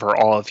plays over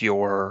all of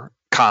your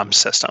comm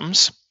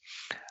systems.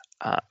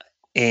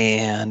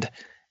 And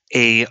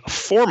a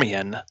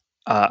Formian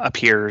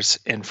appears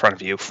in front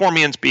of you.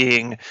 Formians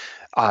being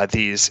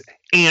these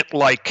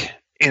ant-like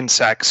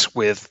insects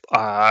with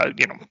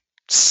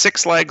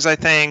 6 legs, I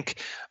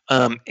think,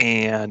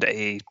 and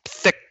a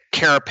thick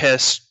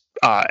carapace,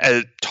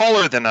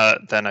 taller than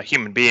a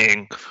human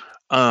being,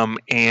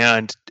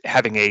 and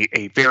having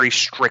a very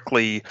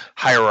strictly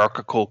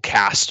hierarchical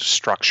caste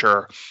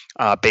structure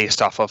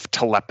based off of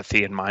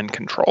telepathy and mind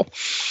control.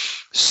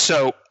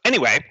 So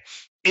anyway,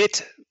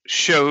 it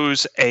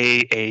shows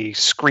a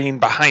screen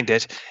behind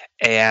it,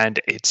 and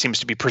it seems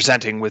to be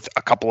presenting with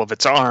a couple of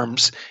its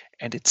arms,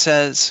 and it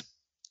says,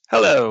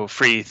 "Hello,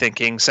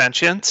 free-thinking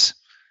sentients.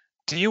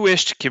 Do you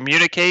wish to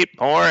communicate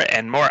more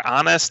and more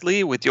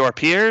honestly with your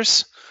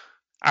peers?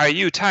 Are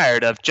you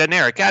tired of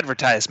generic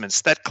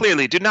advertisements that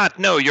clearly do not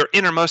know your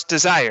innermost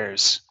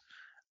desires?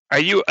 Are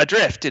you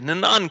adrift in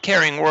an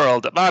uncaring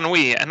world of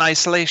ennui and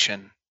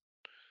isolation?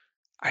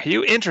 Are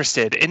you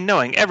interested in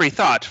knowing every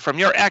thought from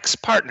your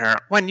ex-partner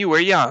when you were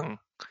young?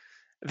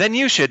 Then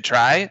you should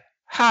try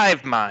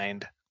Hive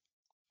Mind.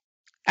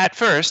 At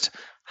first,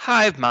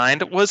 Hive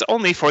Mind was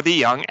only for the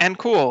young and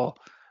cool,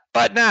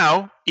 but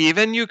now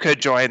even you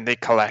could join the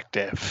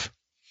collective.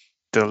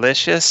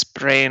 Delicious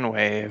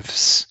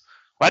brainwaves.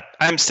 What?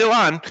 I'm still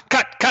on.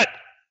 Cut!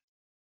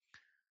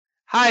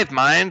 Hive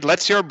Mind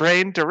lets your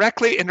brain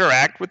directly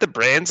interact with the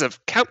brains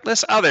of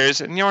countless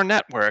others in your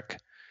network.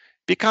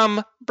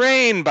 Become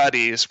brain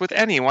buddies with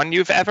anyone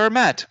you've ever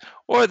met,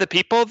 or the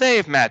people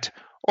they've met,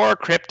 or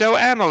crypto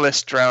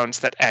analyst drones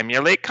that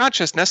emulate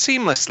consciousness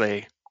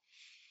seamlessly.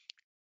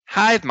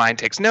 Hive Mind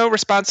takes no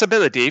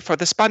responsibility for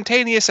the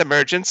spontaneous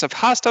emergence of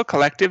hostile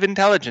collective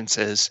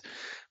intelligences.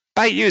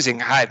 By using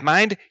Hive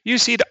Mind, you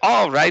cede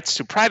all rights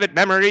to private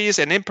memories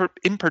and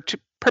in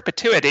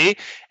perpetuity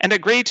and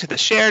agree to the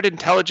shared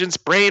intelligence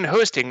brain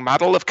hosting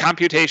model of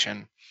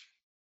computation.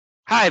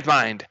 Hive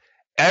Mind,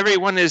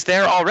 everyone is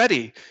there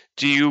already.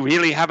 Do you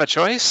really have a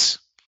choice?"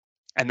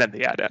 And then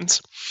the ad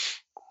ends.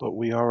 But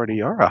we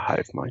already are a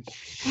hive mind.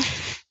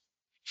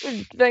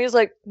 Vega's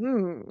like,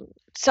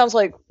 sounds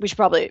like we should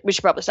probably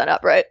sign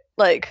up, right?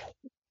 Like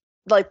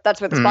that's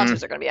where the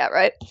sponsors are going to be at,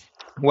 right?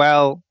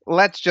 Well,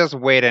 let's just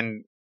wait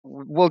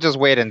we'll just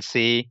wait and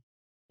see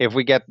if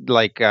we get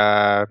like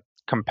a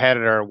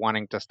competitor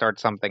wanting to start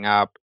something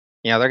up.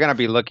 They're going to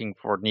be looking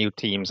for new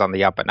teams on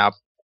the up and up.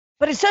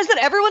 But it says that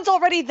everyone's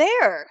already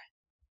there.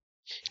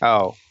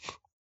 Oh,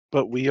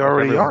 but we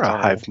already are a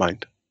hive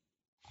mind.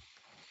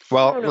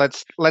 Well,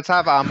 let's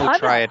have Amu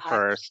try it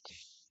first.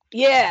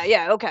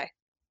 Yeah, okay.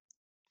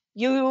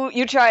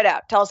 You try it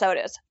out. Tell us how it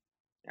is.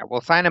 Yeah,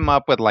 we'll sign him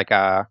up with like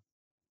a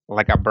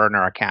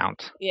burner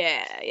account.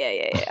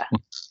 Yeah.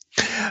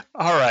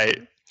 All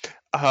right.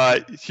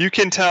 You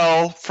can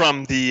tell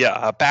from the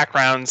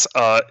backgrounds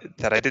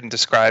that I didn't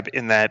describe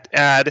in that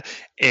ad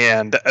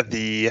and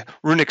the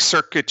runic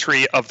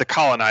circuitry of the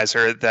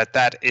colonizer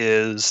that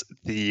is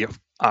the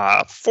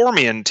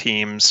Formian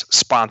team's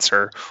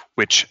sponsor,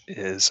 which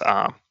is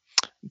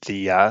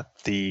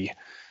the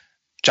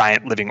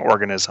giant living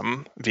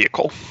organism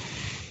vehicle.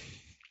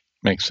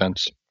 Makes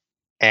sense.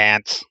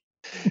 Ants.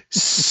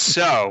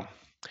 So,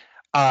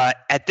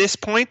 at this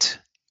point,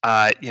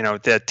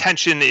 the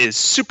tension is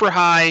super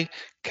high,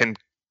 can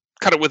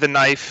cut it with a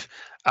knife.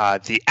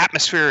 The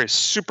atmosphere is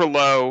super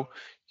low.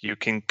 You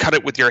can cut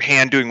it with your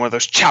hand doing one of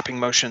those chopping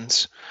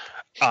motions.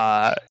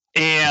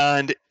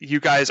 And you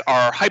guys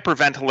are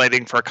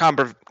hyperventilating for a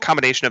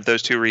combination of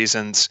those two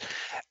reasons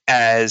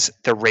as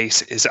the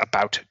race is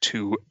about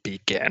to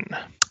begin.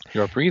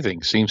 Your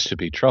breathing seems to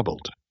be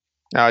troubled.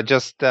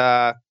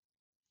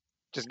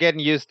 Just getting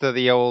used to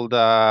the old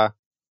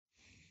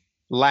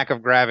lack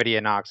of gravity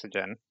and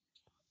oxygen.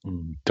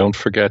 Don't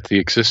forget the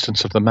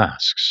existence of the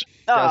masks.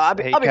 I'll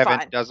be Kevin,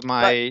 fine. does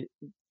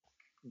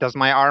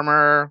my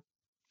armor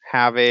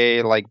have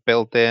a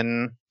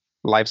built-in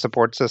life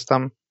support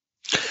system?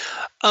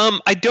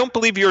 I don't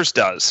believe yours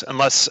does,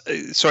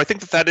 so I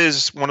think that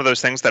is one of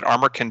those things that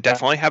armor can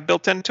definitely have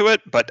built into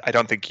it, but I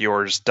don't think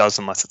yours does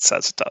unless it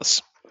says it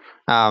does.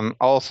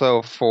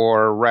 Also,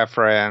 for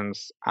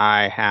reference,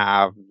 I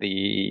have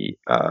the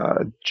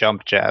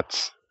jump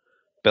jets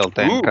built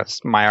in because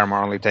my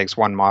armor only takes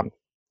one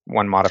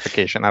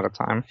modification at a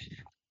time.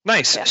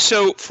 Nice. Yeah.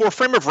 So, for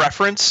frame of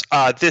reference,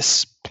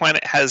 this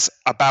planet has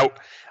about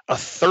a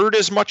third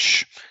as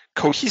much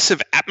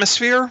cohesive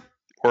atmosphere,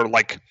 or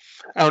I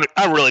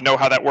don't really know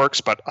how that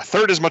works, but a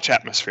third as much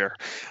atmosphere.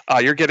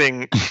 You're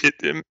getting,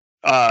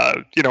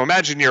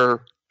 imagine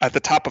you're at the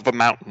top of a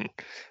mountain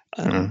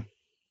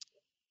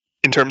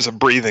in terms of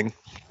breathing.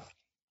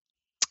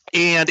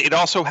 And it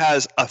also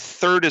has a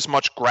third as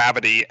much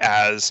gravity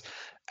as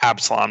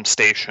Absalom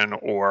Station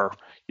or,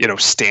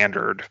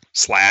 standard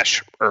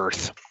 /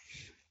 Earth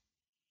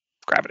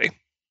gravity.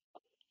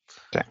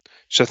 Okay.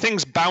 So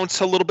things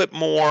bounce a little bit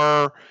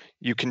more.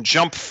 You can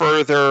jump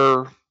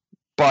further,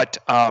 but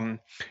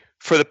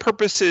for the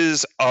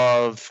purposes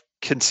of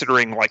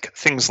considering like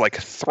things like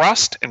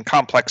thrust and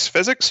complex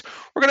physics,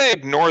 we're going to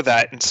ignore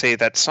that and say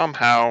that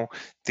somehow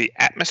the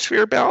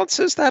atmosphere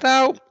balances that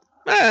out.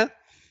 It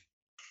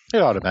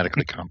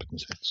automatically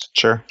compensates.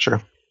 Sure.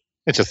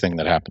 It's a thing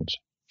that happens.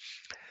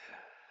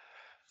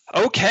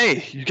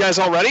 Okay, you guys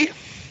all ready?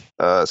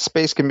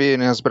 Space can be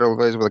an inhospitable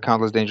place with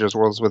countless dangerous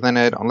worlds within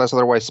it. Unless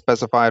otherwise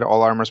specified,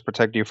 all armors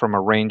protect you from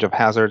a range of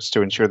hazards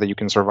to ensure that you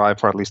can survive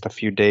for at least a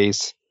few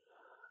days.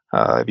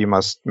 If you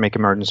must make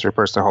emergency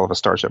repairs to the hull of a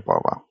starship, blah,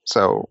 blah.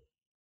 So,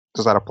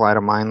 does that apply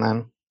to mine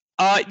then?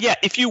 Yeah,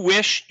 if you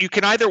wish, you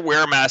can either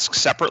wear a mask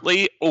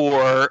separately,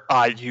 or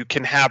you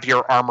can have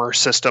your armor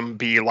system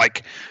be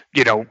like,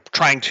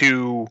 trying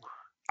to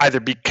either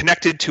be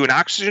connected to an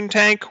oxygen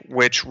tank,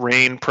 which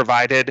Rain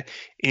provided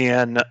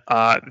in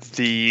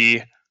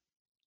the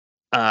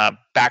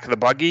back of the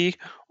buggy,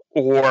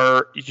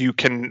 or you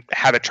can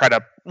have it try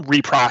to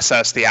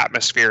reprocess the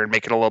atmosphere and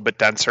make it a little bit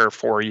denser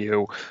for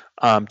you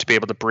to be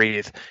able to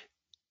breathe.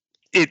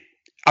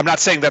 I'm not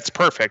saying that's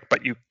perfect,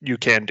 but you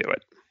can do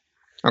it.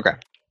 Okay.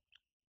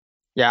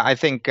 Yeah, I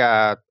think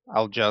I'll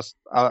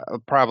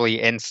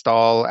probably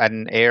install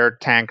an air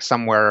tank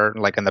somewhere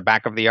like in the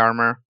back of the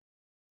armor,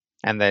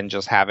 and then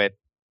just have it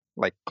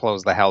like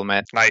close the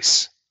helmet.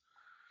 Nice.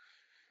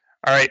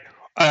 All right.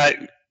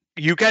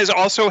 You guys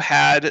also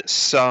had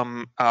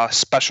some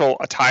special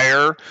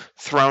attire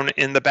thrown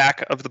in the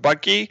back of the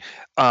buggy,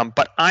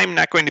 but I'm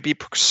not going to be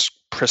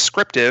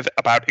prescriptive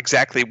about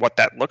exactly what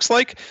that looks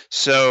like.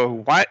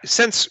 So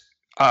since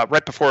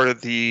right before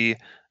the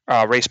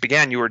race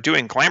began, you were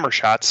doing glamour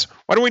shots,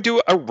 why don't we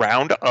do a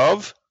round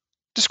of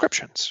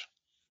descriptions?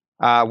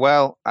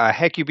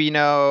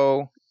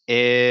 Hecubino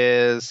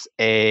is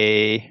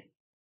a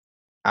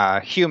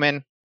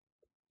human.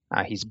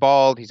 He's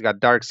bald. He's got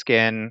dark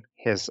skin.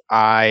 His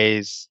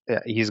eyes,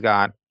 he's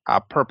got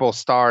purple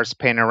stars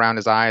painted around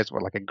his eyes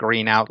with like a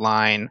green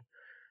outline.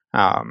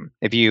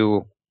 If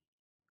you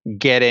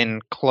get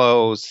in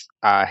close,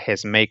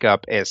 his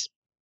makeup is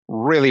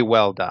really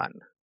well done.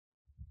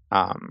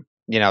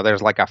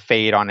 There's like a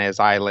fade on his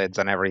eyelids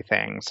and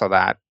everything so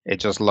that it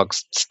just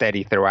looks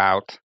steady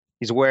throughout.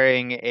 He's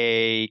wearing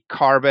a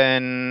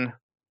carbon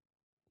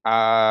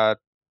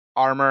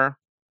armor.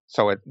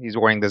 So he's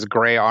wearing this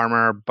gray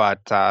armor, but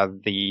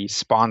the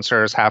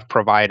sponsors have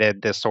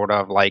provided this sort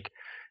of like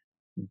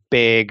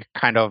big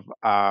kind of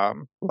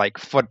like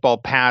football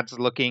pads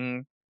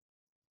looking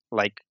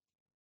like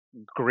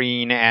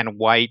green and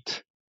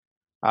white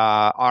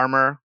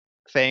armor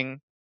thing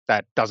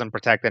that doesn't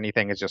protect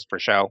anything. It's just for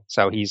show.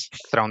 So he's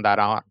thrown that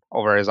on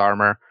over his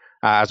armor,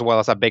 as well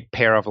as a big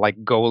pair of like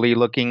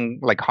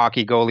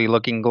hockey goalie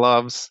looking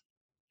gloves,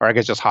 or I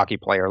guess just hockey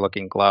player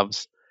looking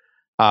gloves,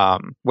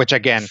 which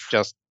again,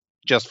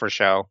 just for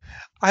show.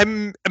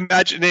 I'm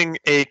imagining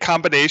a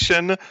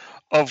combination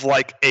of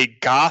like a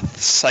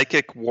goth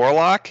psychic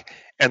warlock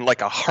and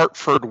like a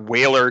Hartford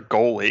Whaler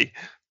goalie.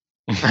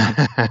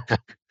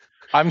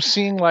 I'm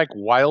seeing like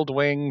Wild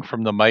Wing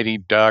from the Mighty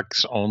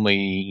Ducks,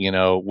 only,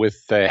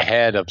 with the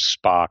head of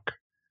Spock.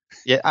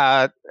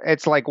 Yeah,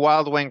 it's like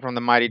Wild Wing from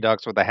the Mighty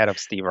Ducks with the head of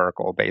Steve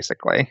Urkel,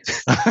 basically.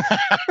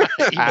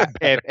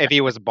 If he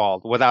was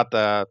bald, without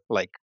the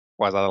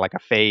was that like a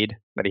fade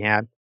that he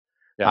had?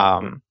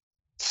 Yeah.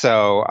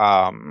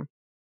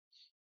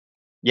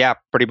 Yeah,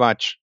 pretty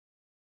much.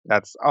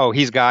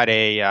 He's got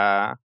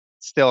a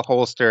still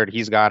holstered.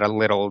 He's got a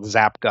little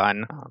zap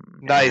gun.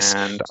 Nice.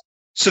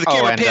 So the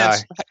camera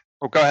pans.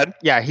 Go ahead.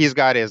 Yeah, he's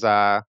got his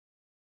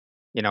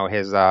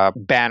his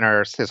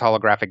banners, his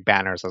holographic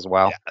banners as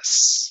well.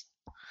 Yes.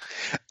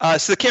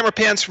 So the camera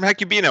pans from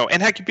Hecubino.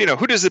 And Hecubino,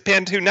 who does it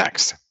pan to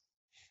next?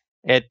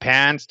 It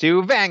pans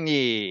to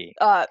Vangi.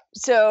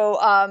 So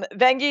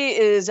Vangi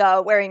is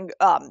wearing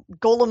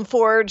golem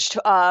forged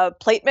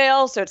plate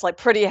mail, so it's like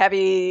pretty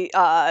heavy,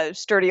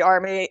 sturdy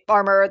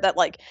armor that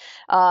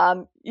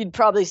you'd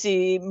probably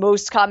see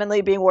most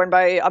commonly being worn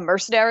by a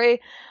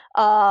mercenary.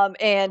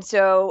 And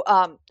so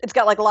it's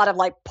got like a lot of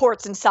like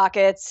ports and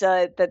sockets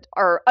that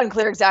are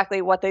unclear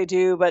exactly what they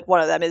do, but one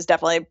of them is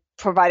definitely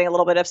providing a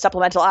little bit of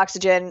supplemental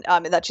oxygen,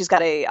 and that she's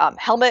got a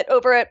helmet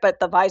over it, but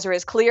the visor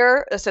is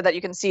clear so that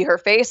you can see her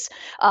face,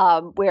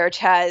 which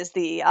has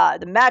the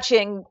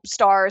matching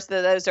stars.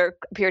 Those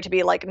appear to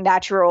be like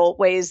natural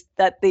ways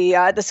that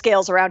the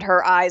scales around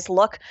her eyes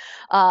look.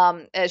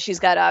 As she's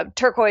got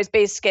turquoise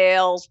base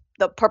scales,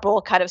 the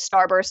purple kind of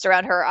starburst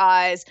around her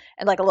eyes,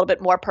 and like a little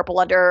bit more purple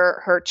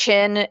under her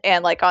chin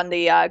and like on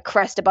the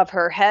crest above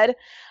her head,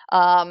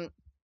 and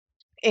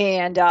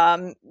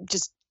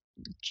just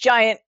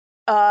giant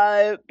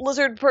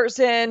lizard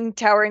person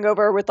towering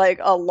over with like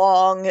a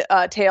long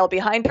tail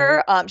behind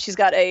her. She's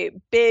got a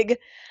big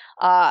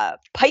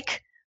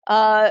pike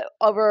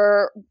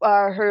over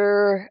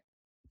her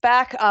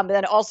back, and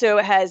then also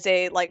has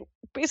a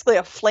basically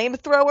a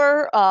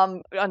flamethrower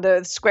on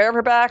the square of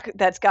her back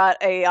that's got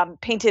a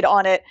painted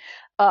on it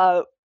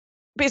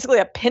basically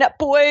a pinup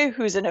boy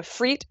who's an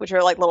Efreet, which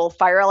are like little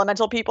fire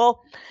elemental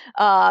people,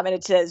 and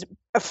it says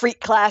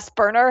Efreet class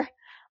burner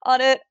on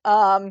it.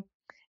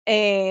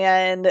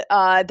 And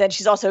then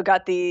she's also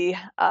got the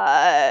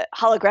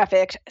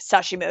holographic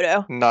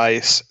Sashimoto.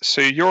 Nice.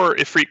 So your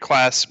Ifrit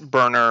class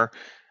burner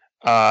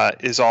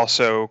is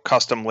also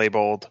custom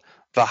labeled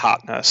the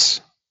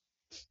Hotness.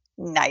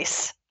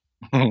 Nice.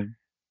 I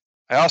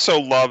also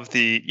love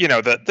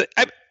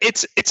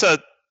it's a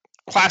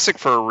classic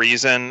for a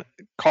reason.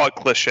 Call it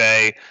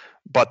cliche,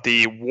 but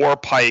the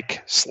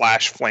Warpike /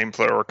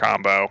 flamethrower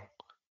combo.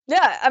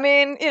 Yeah, I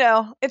mean,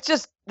 it's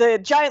just the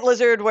giant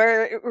lizard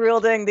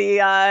wielding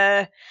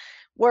the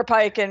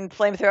Warpike and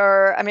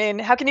flamethrower. I mean,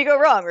 how can you go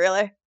wrong,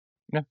 really?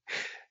 Yeah.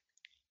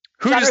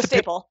 Who does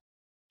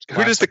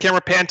the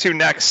camera pan to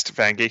next,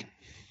 Vangie?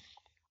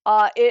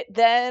 It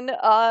then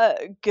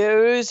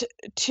goes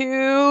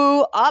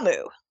to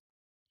Amu.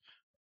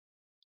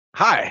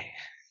 Hi.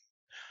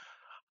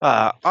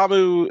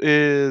 Amu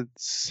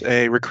is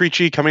a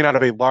Rikrichi coming out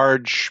of a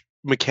large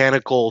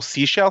mechanical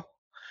seashell.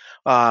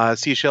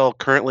 Seashell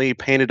currently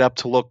painted up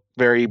to look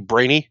very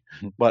brainy,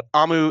 but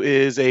Amu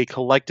is a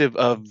collective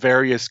of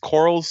various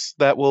corals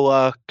that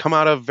will come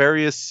out of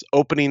various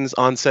openings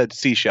on said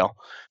seashell.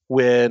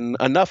 When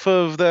enough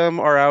of them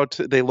are out,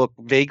 they look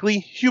vaguely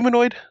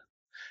humanoid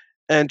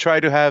and try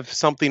to have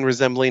something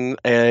resembling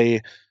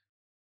a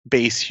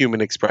base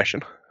human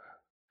expression.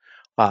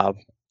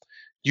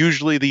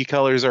 Usually the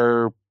colors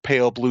are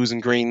pale blues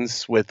and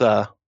greens with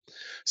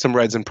some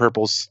reds and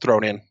purples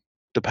thrown in,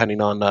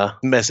 depending on the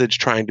message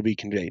trying to be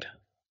conveyed.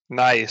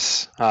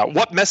 Nice.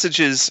 What message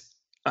is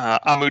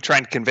Amu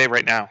trying to convey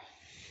right now?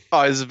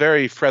 It's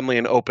very friendly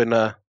and open,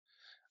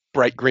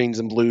 bright greens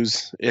and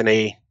blues in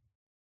a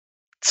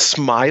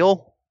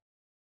smile,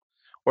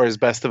 or as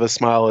best of a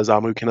smile as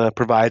Amu can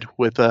provide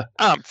with a...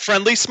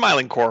 friendly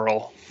smiling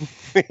coral.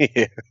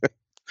 Yeah.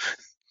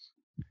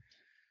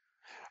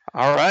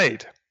 All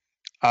right.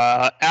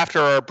 After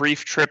our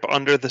brief trip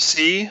under the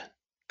sea,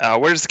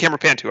 where does the camera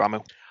pan to,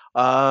 Amu?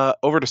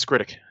 Over to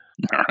Skritic.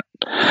 All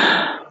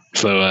right.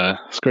 So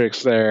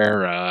Skritic's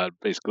there,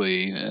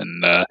 basically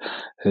in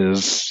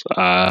his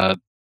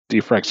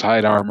Defrex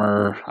hide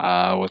armor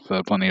with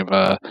plenty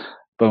of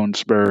bone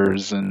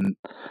spurs and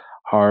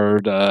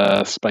hard,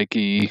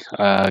 spiky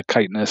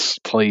chitinous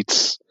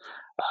plates.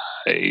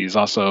 He's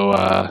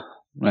also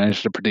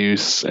managed to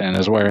produce and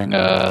is wearing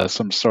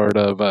some sort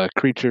of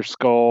creature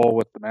skull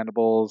with the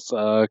mandibles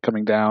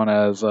coming down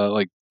as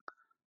like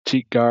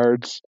cheek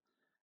guards.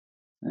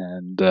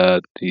 And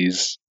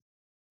he's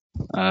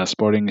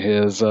sporting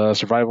his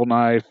survival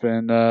knife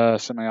and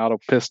semi-auto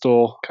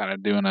pistol, kind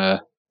of doing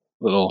a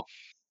little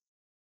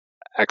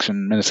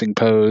action menacing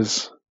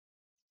pose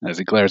as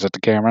he glares at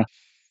the camera.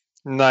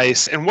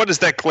 Nice. And what is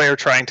that glare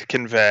trying to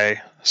convey,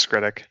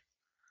 Skritic?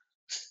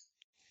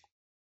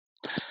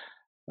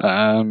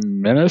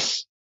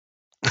 Menace?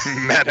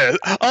 Menace.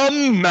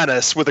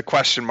 Menace with a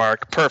question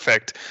mark.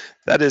 Perfect.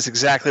 That is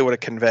exactly what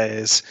it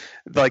conveys.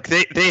 Like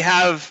they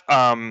have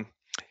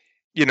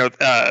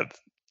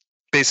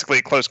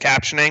basically closed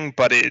captioning,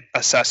 but it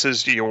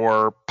assesses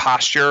your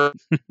posture.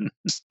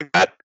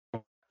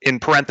 In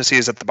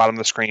parentheses at the bottom of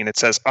the screen, it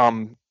says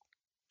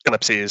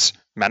ellipses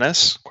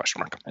menace question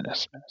mark.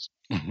 Menace.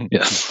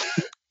 Yes.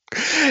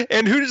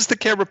 And who does the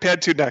camera pan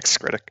to next,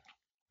 Skritic?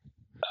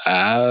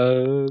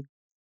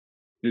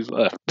 Who's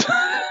left?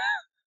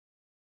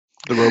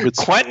 The robots.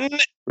 Quentin.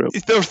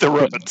 The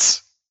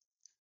robots.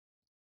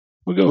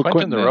 We'll go with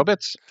Quentin the then.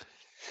 robots.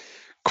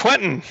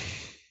 Quentin,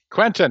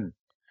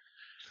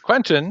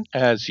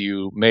 as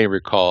you may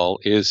recall,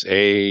 is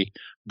a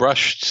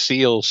brushed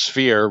seal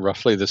sphere,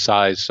 roughly the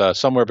size,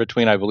 somewhere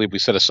between, I believe we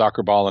said, a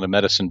soccer ball and a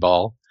medicine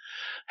ball.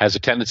 Has a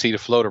tendency to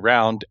float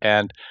around,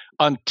 and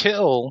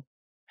until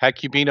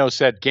Hecubino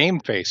said game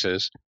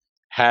faces,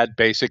 had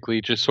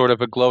basically just sort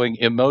of a glowing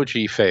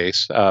emoji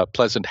face,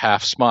 pleasant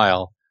half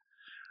smile.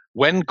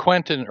 When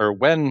Quentin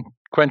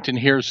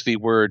hears the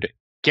word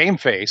game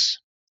face,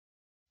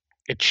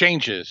 it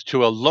changes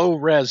to a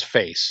low-res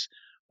face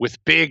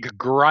with big,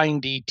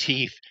 grindy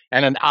teeth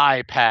and an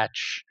eye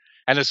patch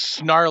and a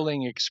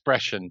snarling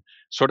expression,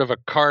 sort of a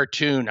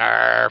cartoon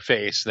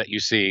face that you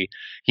see.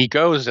 He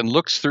goes and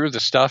looks through the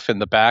stuff in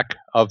the back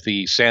of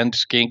the sand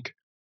skink,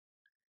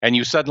 and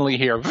you suddenly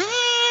hear...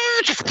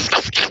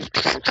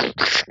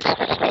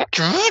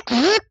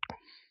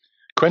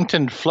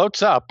 Quentin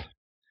floats up,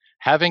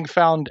 having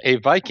found a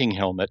Viking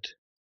helmet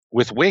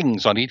with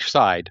wings on each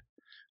side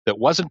that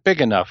wasn't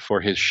big enough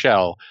for his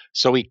shell,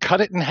 so he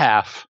cut it in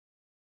half,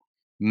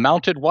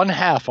 mounted one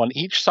half on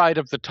each side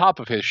of the top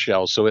of his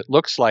shell, so it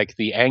looks like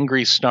the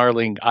angry,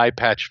 snarling eye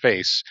patch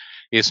face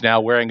is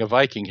now wearing a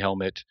Viking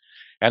helmet,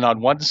 and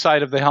on one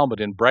side of the helmet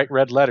in bright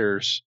red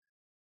letters,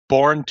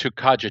 "Born to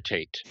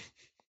Cogitate."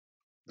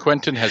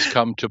 Quentin has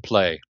come to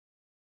play.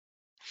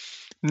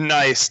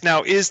 Nice.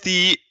 Now, is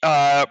the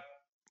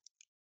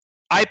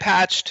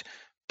eye-patched,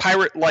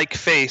 pirate-like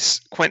face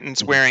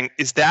Quentin's wearing,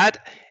 is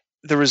that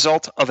the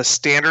result of a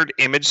standard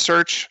image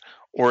search,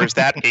 or is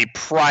that a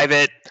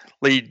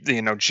privately,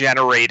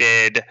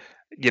 generated,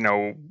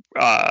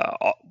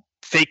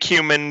 fake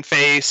human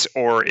face,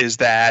 or is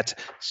that,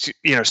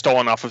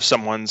 stolen off of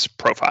someone's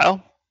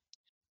profile?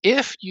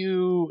 if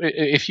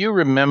you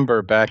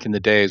remember back in the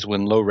days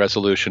when low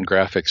resolution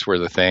graphics were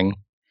the thing,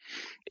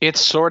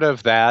 it's sort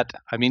of that.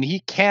 I mean, he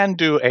can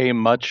do a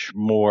much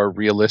more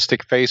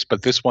realistic face,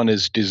 but this one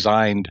is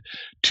designed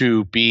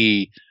to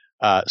be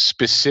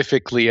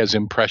specifically as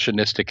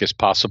impressionistic as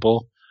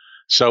possible.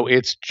 So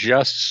it's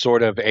just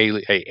sort of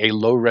a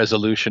low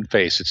resolution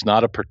face. It's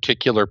not a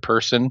particular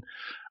person,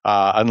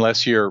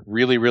 unless you're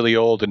really, really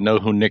old and know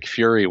who Nick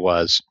Fury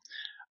was.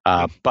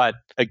 But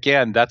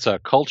again, that's a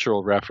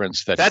cultural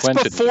reference that That's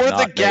Quentin before would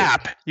the not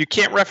gap. make. You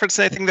can't reference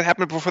anything that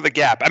happened before the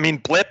gap. I mean,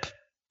 blip,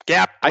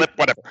 gap, blip,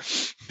 whatever.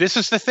 This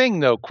is the thing,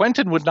 though.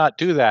 Quentin would not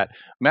do that.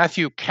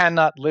 Matthew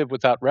cannot live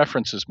without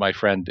references, my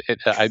friend.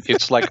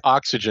 It's like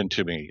oxygen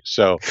to me.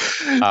 So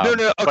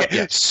No. Okay.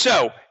 Yes.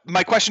 So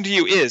my question to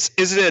you is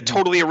it a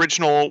totally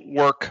original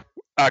work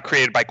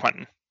created by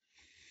Quentin?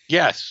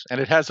 Yes, and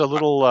it has a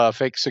little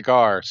fake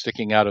cigar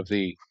sticking out of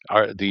the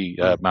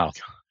mouth.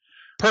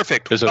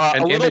 Perfect. There's A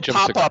an little image of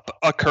a cigar. pop-up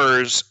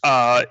occurs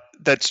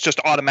that's just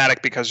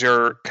automatic because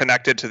you're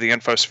connected to the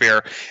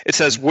infosphere. It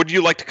says, would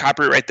you like to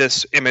copyright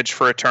this image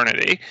for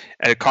eternity?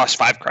 And it costs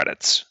 5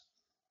 credits.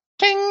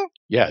 Ting!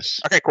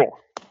 Yes. Okay, cool.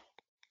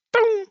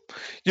 Boom.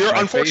 You're My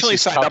unfortunately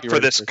face is signed up for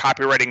copyrighted this for-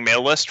 copywriting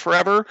mail list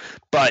forever,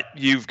 but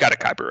you've got it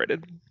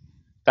copyrighted.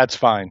 That's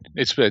fine.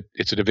 It's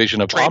a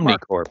division of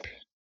Trademark. Omnicorp.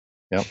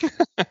 Yep.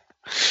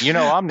 You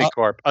know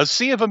Omnicorp, a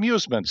sea of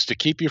amusements to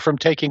keep you from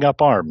taking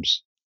up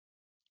arms.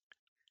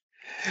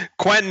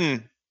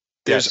 Quentin,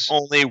 there's Yes.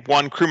 only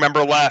one crew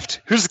member left.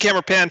 Who's the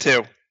camera pan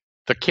to?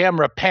 The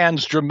camera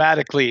pans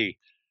dramatically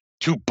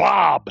to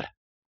Bob.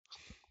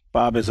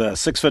 Bob is a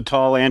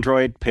 6-foot-tall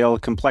android, pale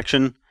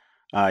complexion.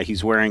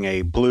 He's wearing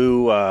a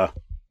blue,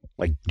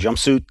 like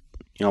jumpsuit,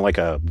 like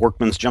a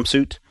workman's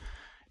jumpsuit,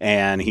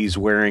 and he's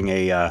wearing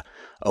a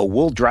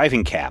wool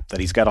driving cap that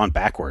he's got on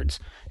backwards,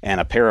 and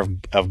a pair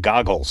of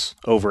goggles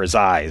over his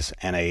eyes,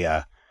 and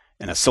a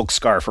silk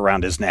scarf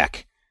around his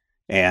neck,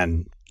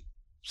 and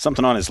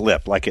something on his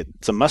lip, like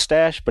it's a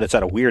mustache, but it's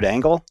at a weird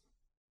angle.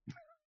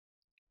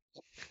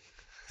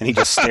 And he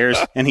just stares.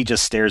 And he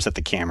just stares at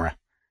the camera.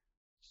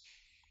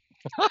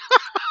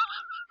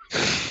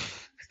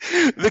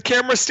 The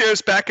camera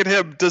stares back at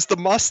him. Does the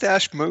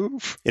mustache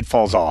move? It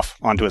falls off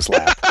onto his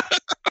lap,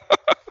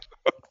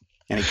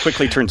 and he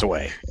quickly turns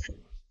away,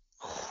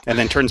 and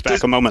then turns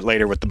back a moment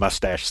later with the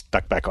mustache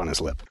stuck back on his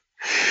lip.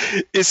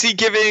 Is he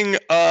giving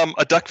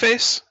a duck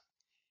face?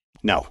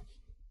 No,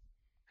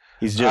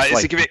 he's just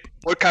is he giving?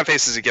 What kind of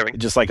face is he giving?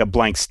 just like a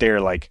blank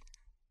stare, like,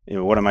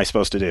 what am I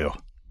supposed to do?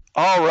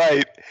 All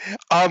right.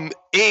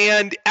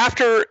 And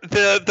after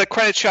the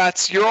credit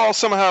shots, you're all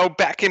somehow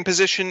back in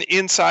position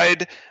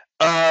inside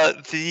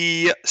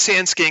the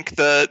sand skink,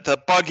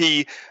 the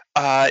buggy,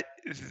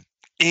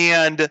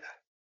 and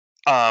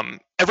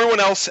everyone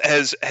else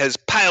has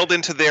piled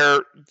into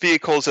their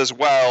vehicles as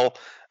well.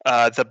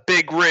 The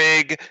big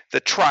rig, the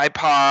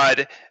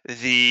tripod,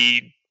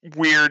 the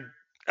weird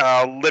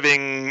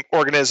living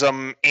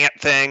organism ant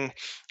thing,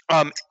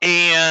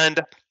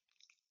 and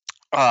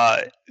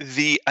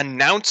the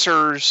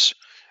announcers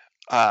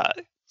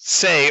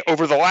say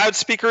over the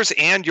loudspeakers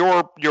and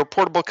your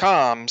portable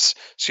comms,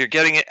 so you're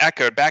getting it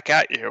echoed back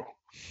at you.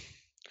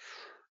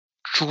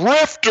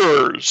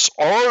 Drifters,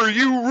 are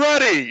you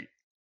ready?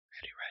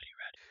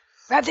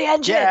 Rev the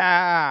engine.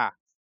 Yeah.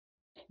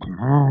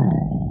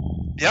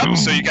 Yep,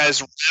 so you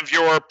guys rev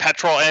your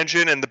petrol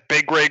engine, and the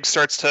big rig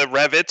starts to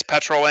rev its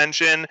petrol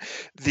engine.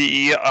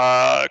 The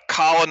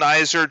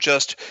colonizer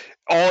just,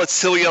 all its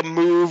cilia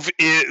move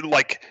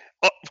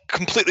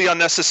completely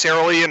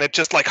unnecessarily, and it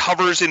just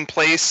hovers in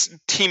place,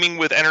 teeming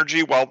with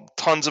energy, while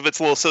tons of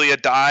its little cilia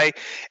die.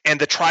 And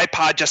the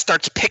tripod just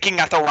starts picking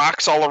at the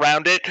rocks all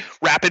around it,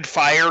 rapid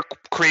fire,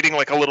 creating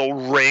a little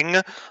ring.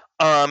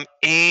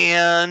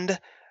 And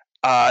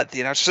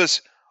the announcer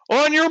says,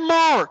 "On your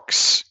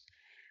marks,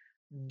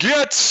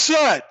 get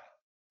set,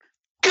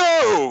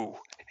 go!"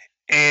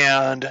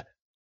 And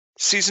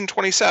season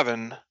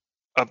 27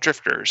 of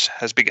Drifters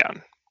has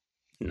begun.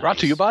 Brought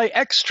to you by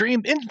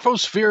Extreme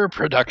Infosphere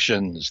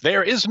Productions.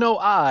 There is no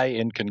I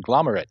in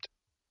conglomerate.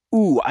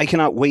 Ooh, I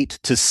cannot wait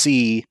to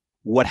see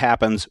what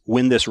happens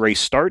when this race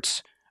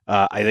starts.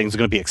 I think it's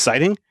going to be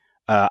exciting.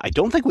 I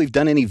don't think we've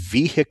done any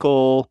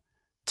vehicle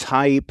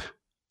type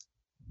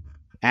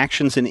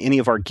actions in any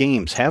of our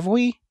games, have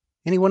we?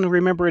 Anyone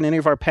remember in any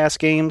of our past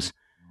games?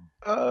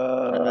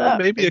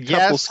 Maybe a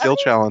couple skill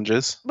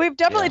challenges. We've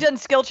definitely done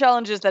skill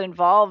challenges that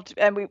involved,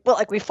 and we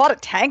fought a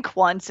tank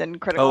once in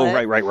Critical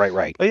Hit.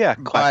 Right. Oh yeah,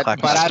 But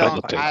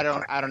I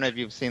don't know if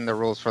you've seen the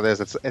rules for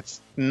this.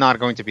 It's not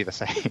going to be the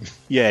same.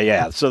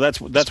 Yeah. So that's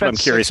what I'm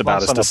curious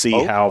about, is to see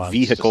how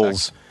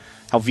vehicles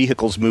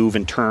move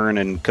and turn,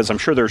 and because I'm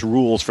sure there's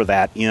rules for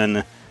that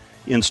in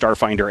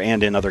Starfinder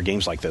and in other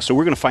games like this. So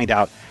we're going to find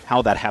out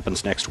how that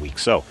happens next week.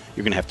 So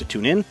you're going to have to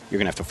tune in, you're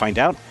going to have to find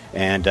out,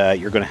 and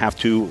you're going to have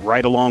to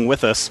ride along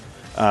with us,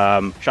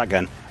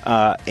 shotgun,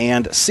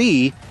 and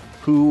see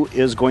who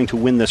is going to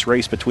win this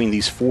race between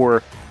these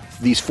four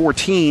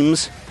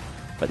teams.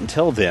 But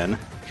until then,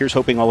 here's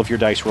hoping all of your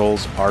dice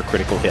rolls are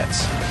critical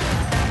hits.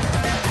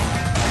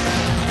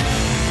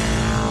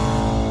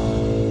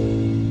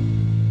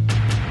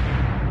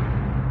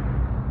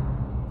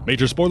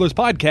 Major Spoilers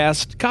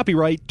Podcast,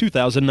 copyright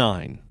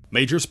 2009.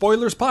 Major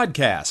Spoilers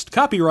Podcast,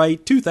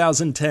 copyright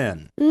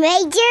 2010.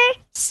 Major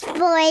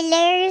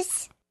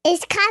Spoilers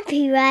is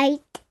copyright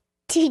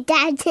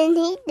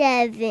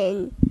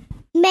 2011.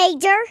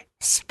 Major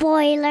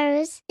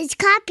Spoilers is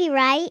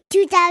copyright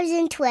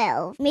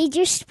 2012.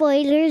 Major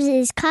Spoilers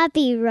is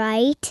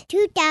copyright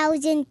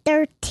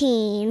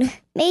 2013.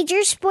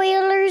 Major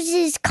Spoilers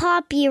is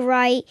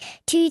copyright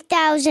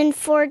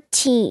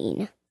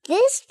 2014.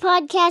 This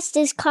podcast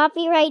is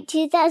copyright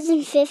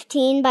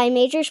 2015 by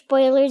Major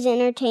Spoilers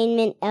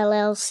Entertainment,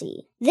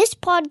 LLC. This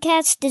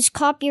podcast is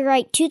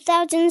copyright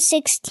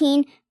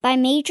 2016 by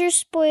Major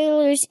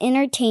Spoilers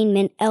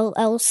Entertainment,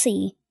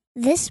 LLC.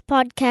 This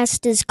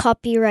podcast is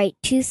copyright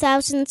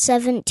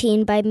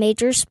 2017 by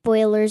Major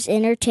Spoilers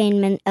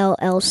Entertainment,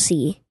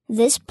 LLC.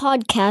 This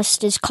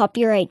podcast is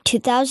copyright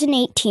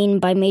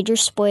 2018 by Major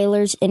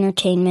Spoilers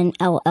Entertainment,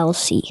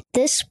 LLC.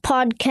 This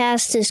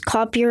podcast is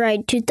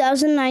copyright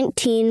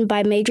 2019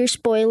 by Major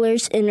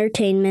Spoilers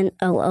Entertainment,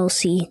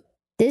 LLC.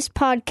 This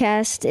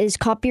podcast is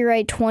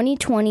copyright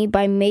 2020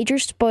 by Major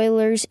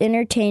Spoilers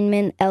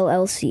Entertainment,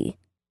 LLC.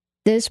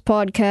 This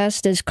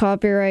podcast is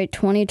copyright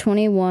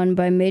 2021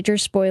 by Major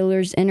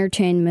Spoilers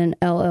Entertainment,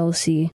 LLC.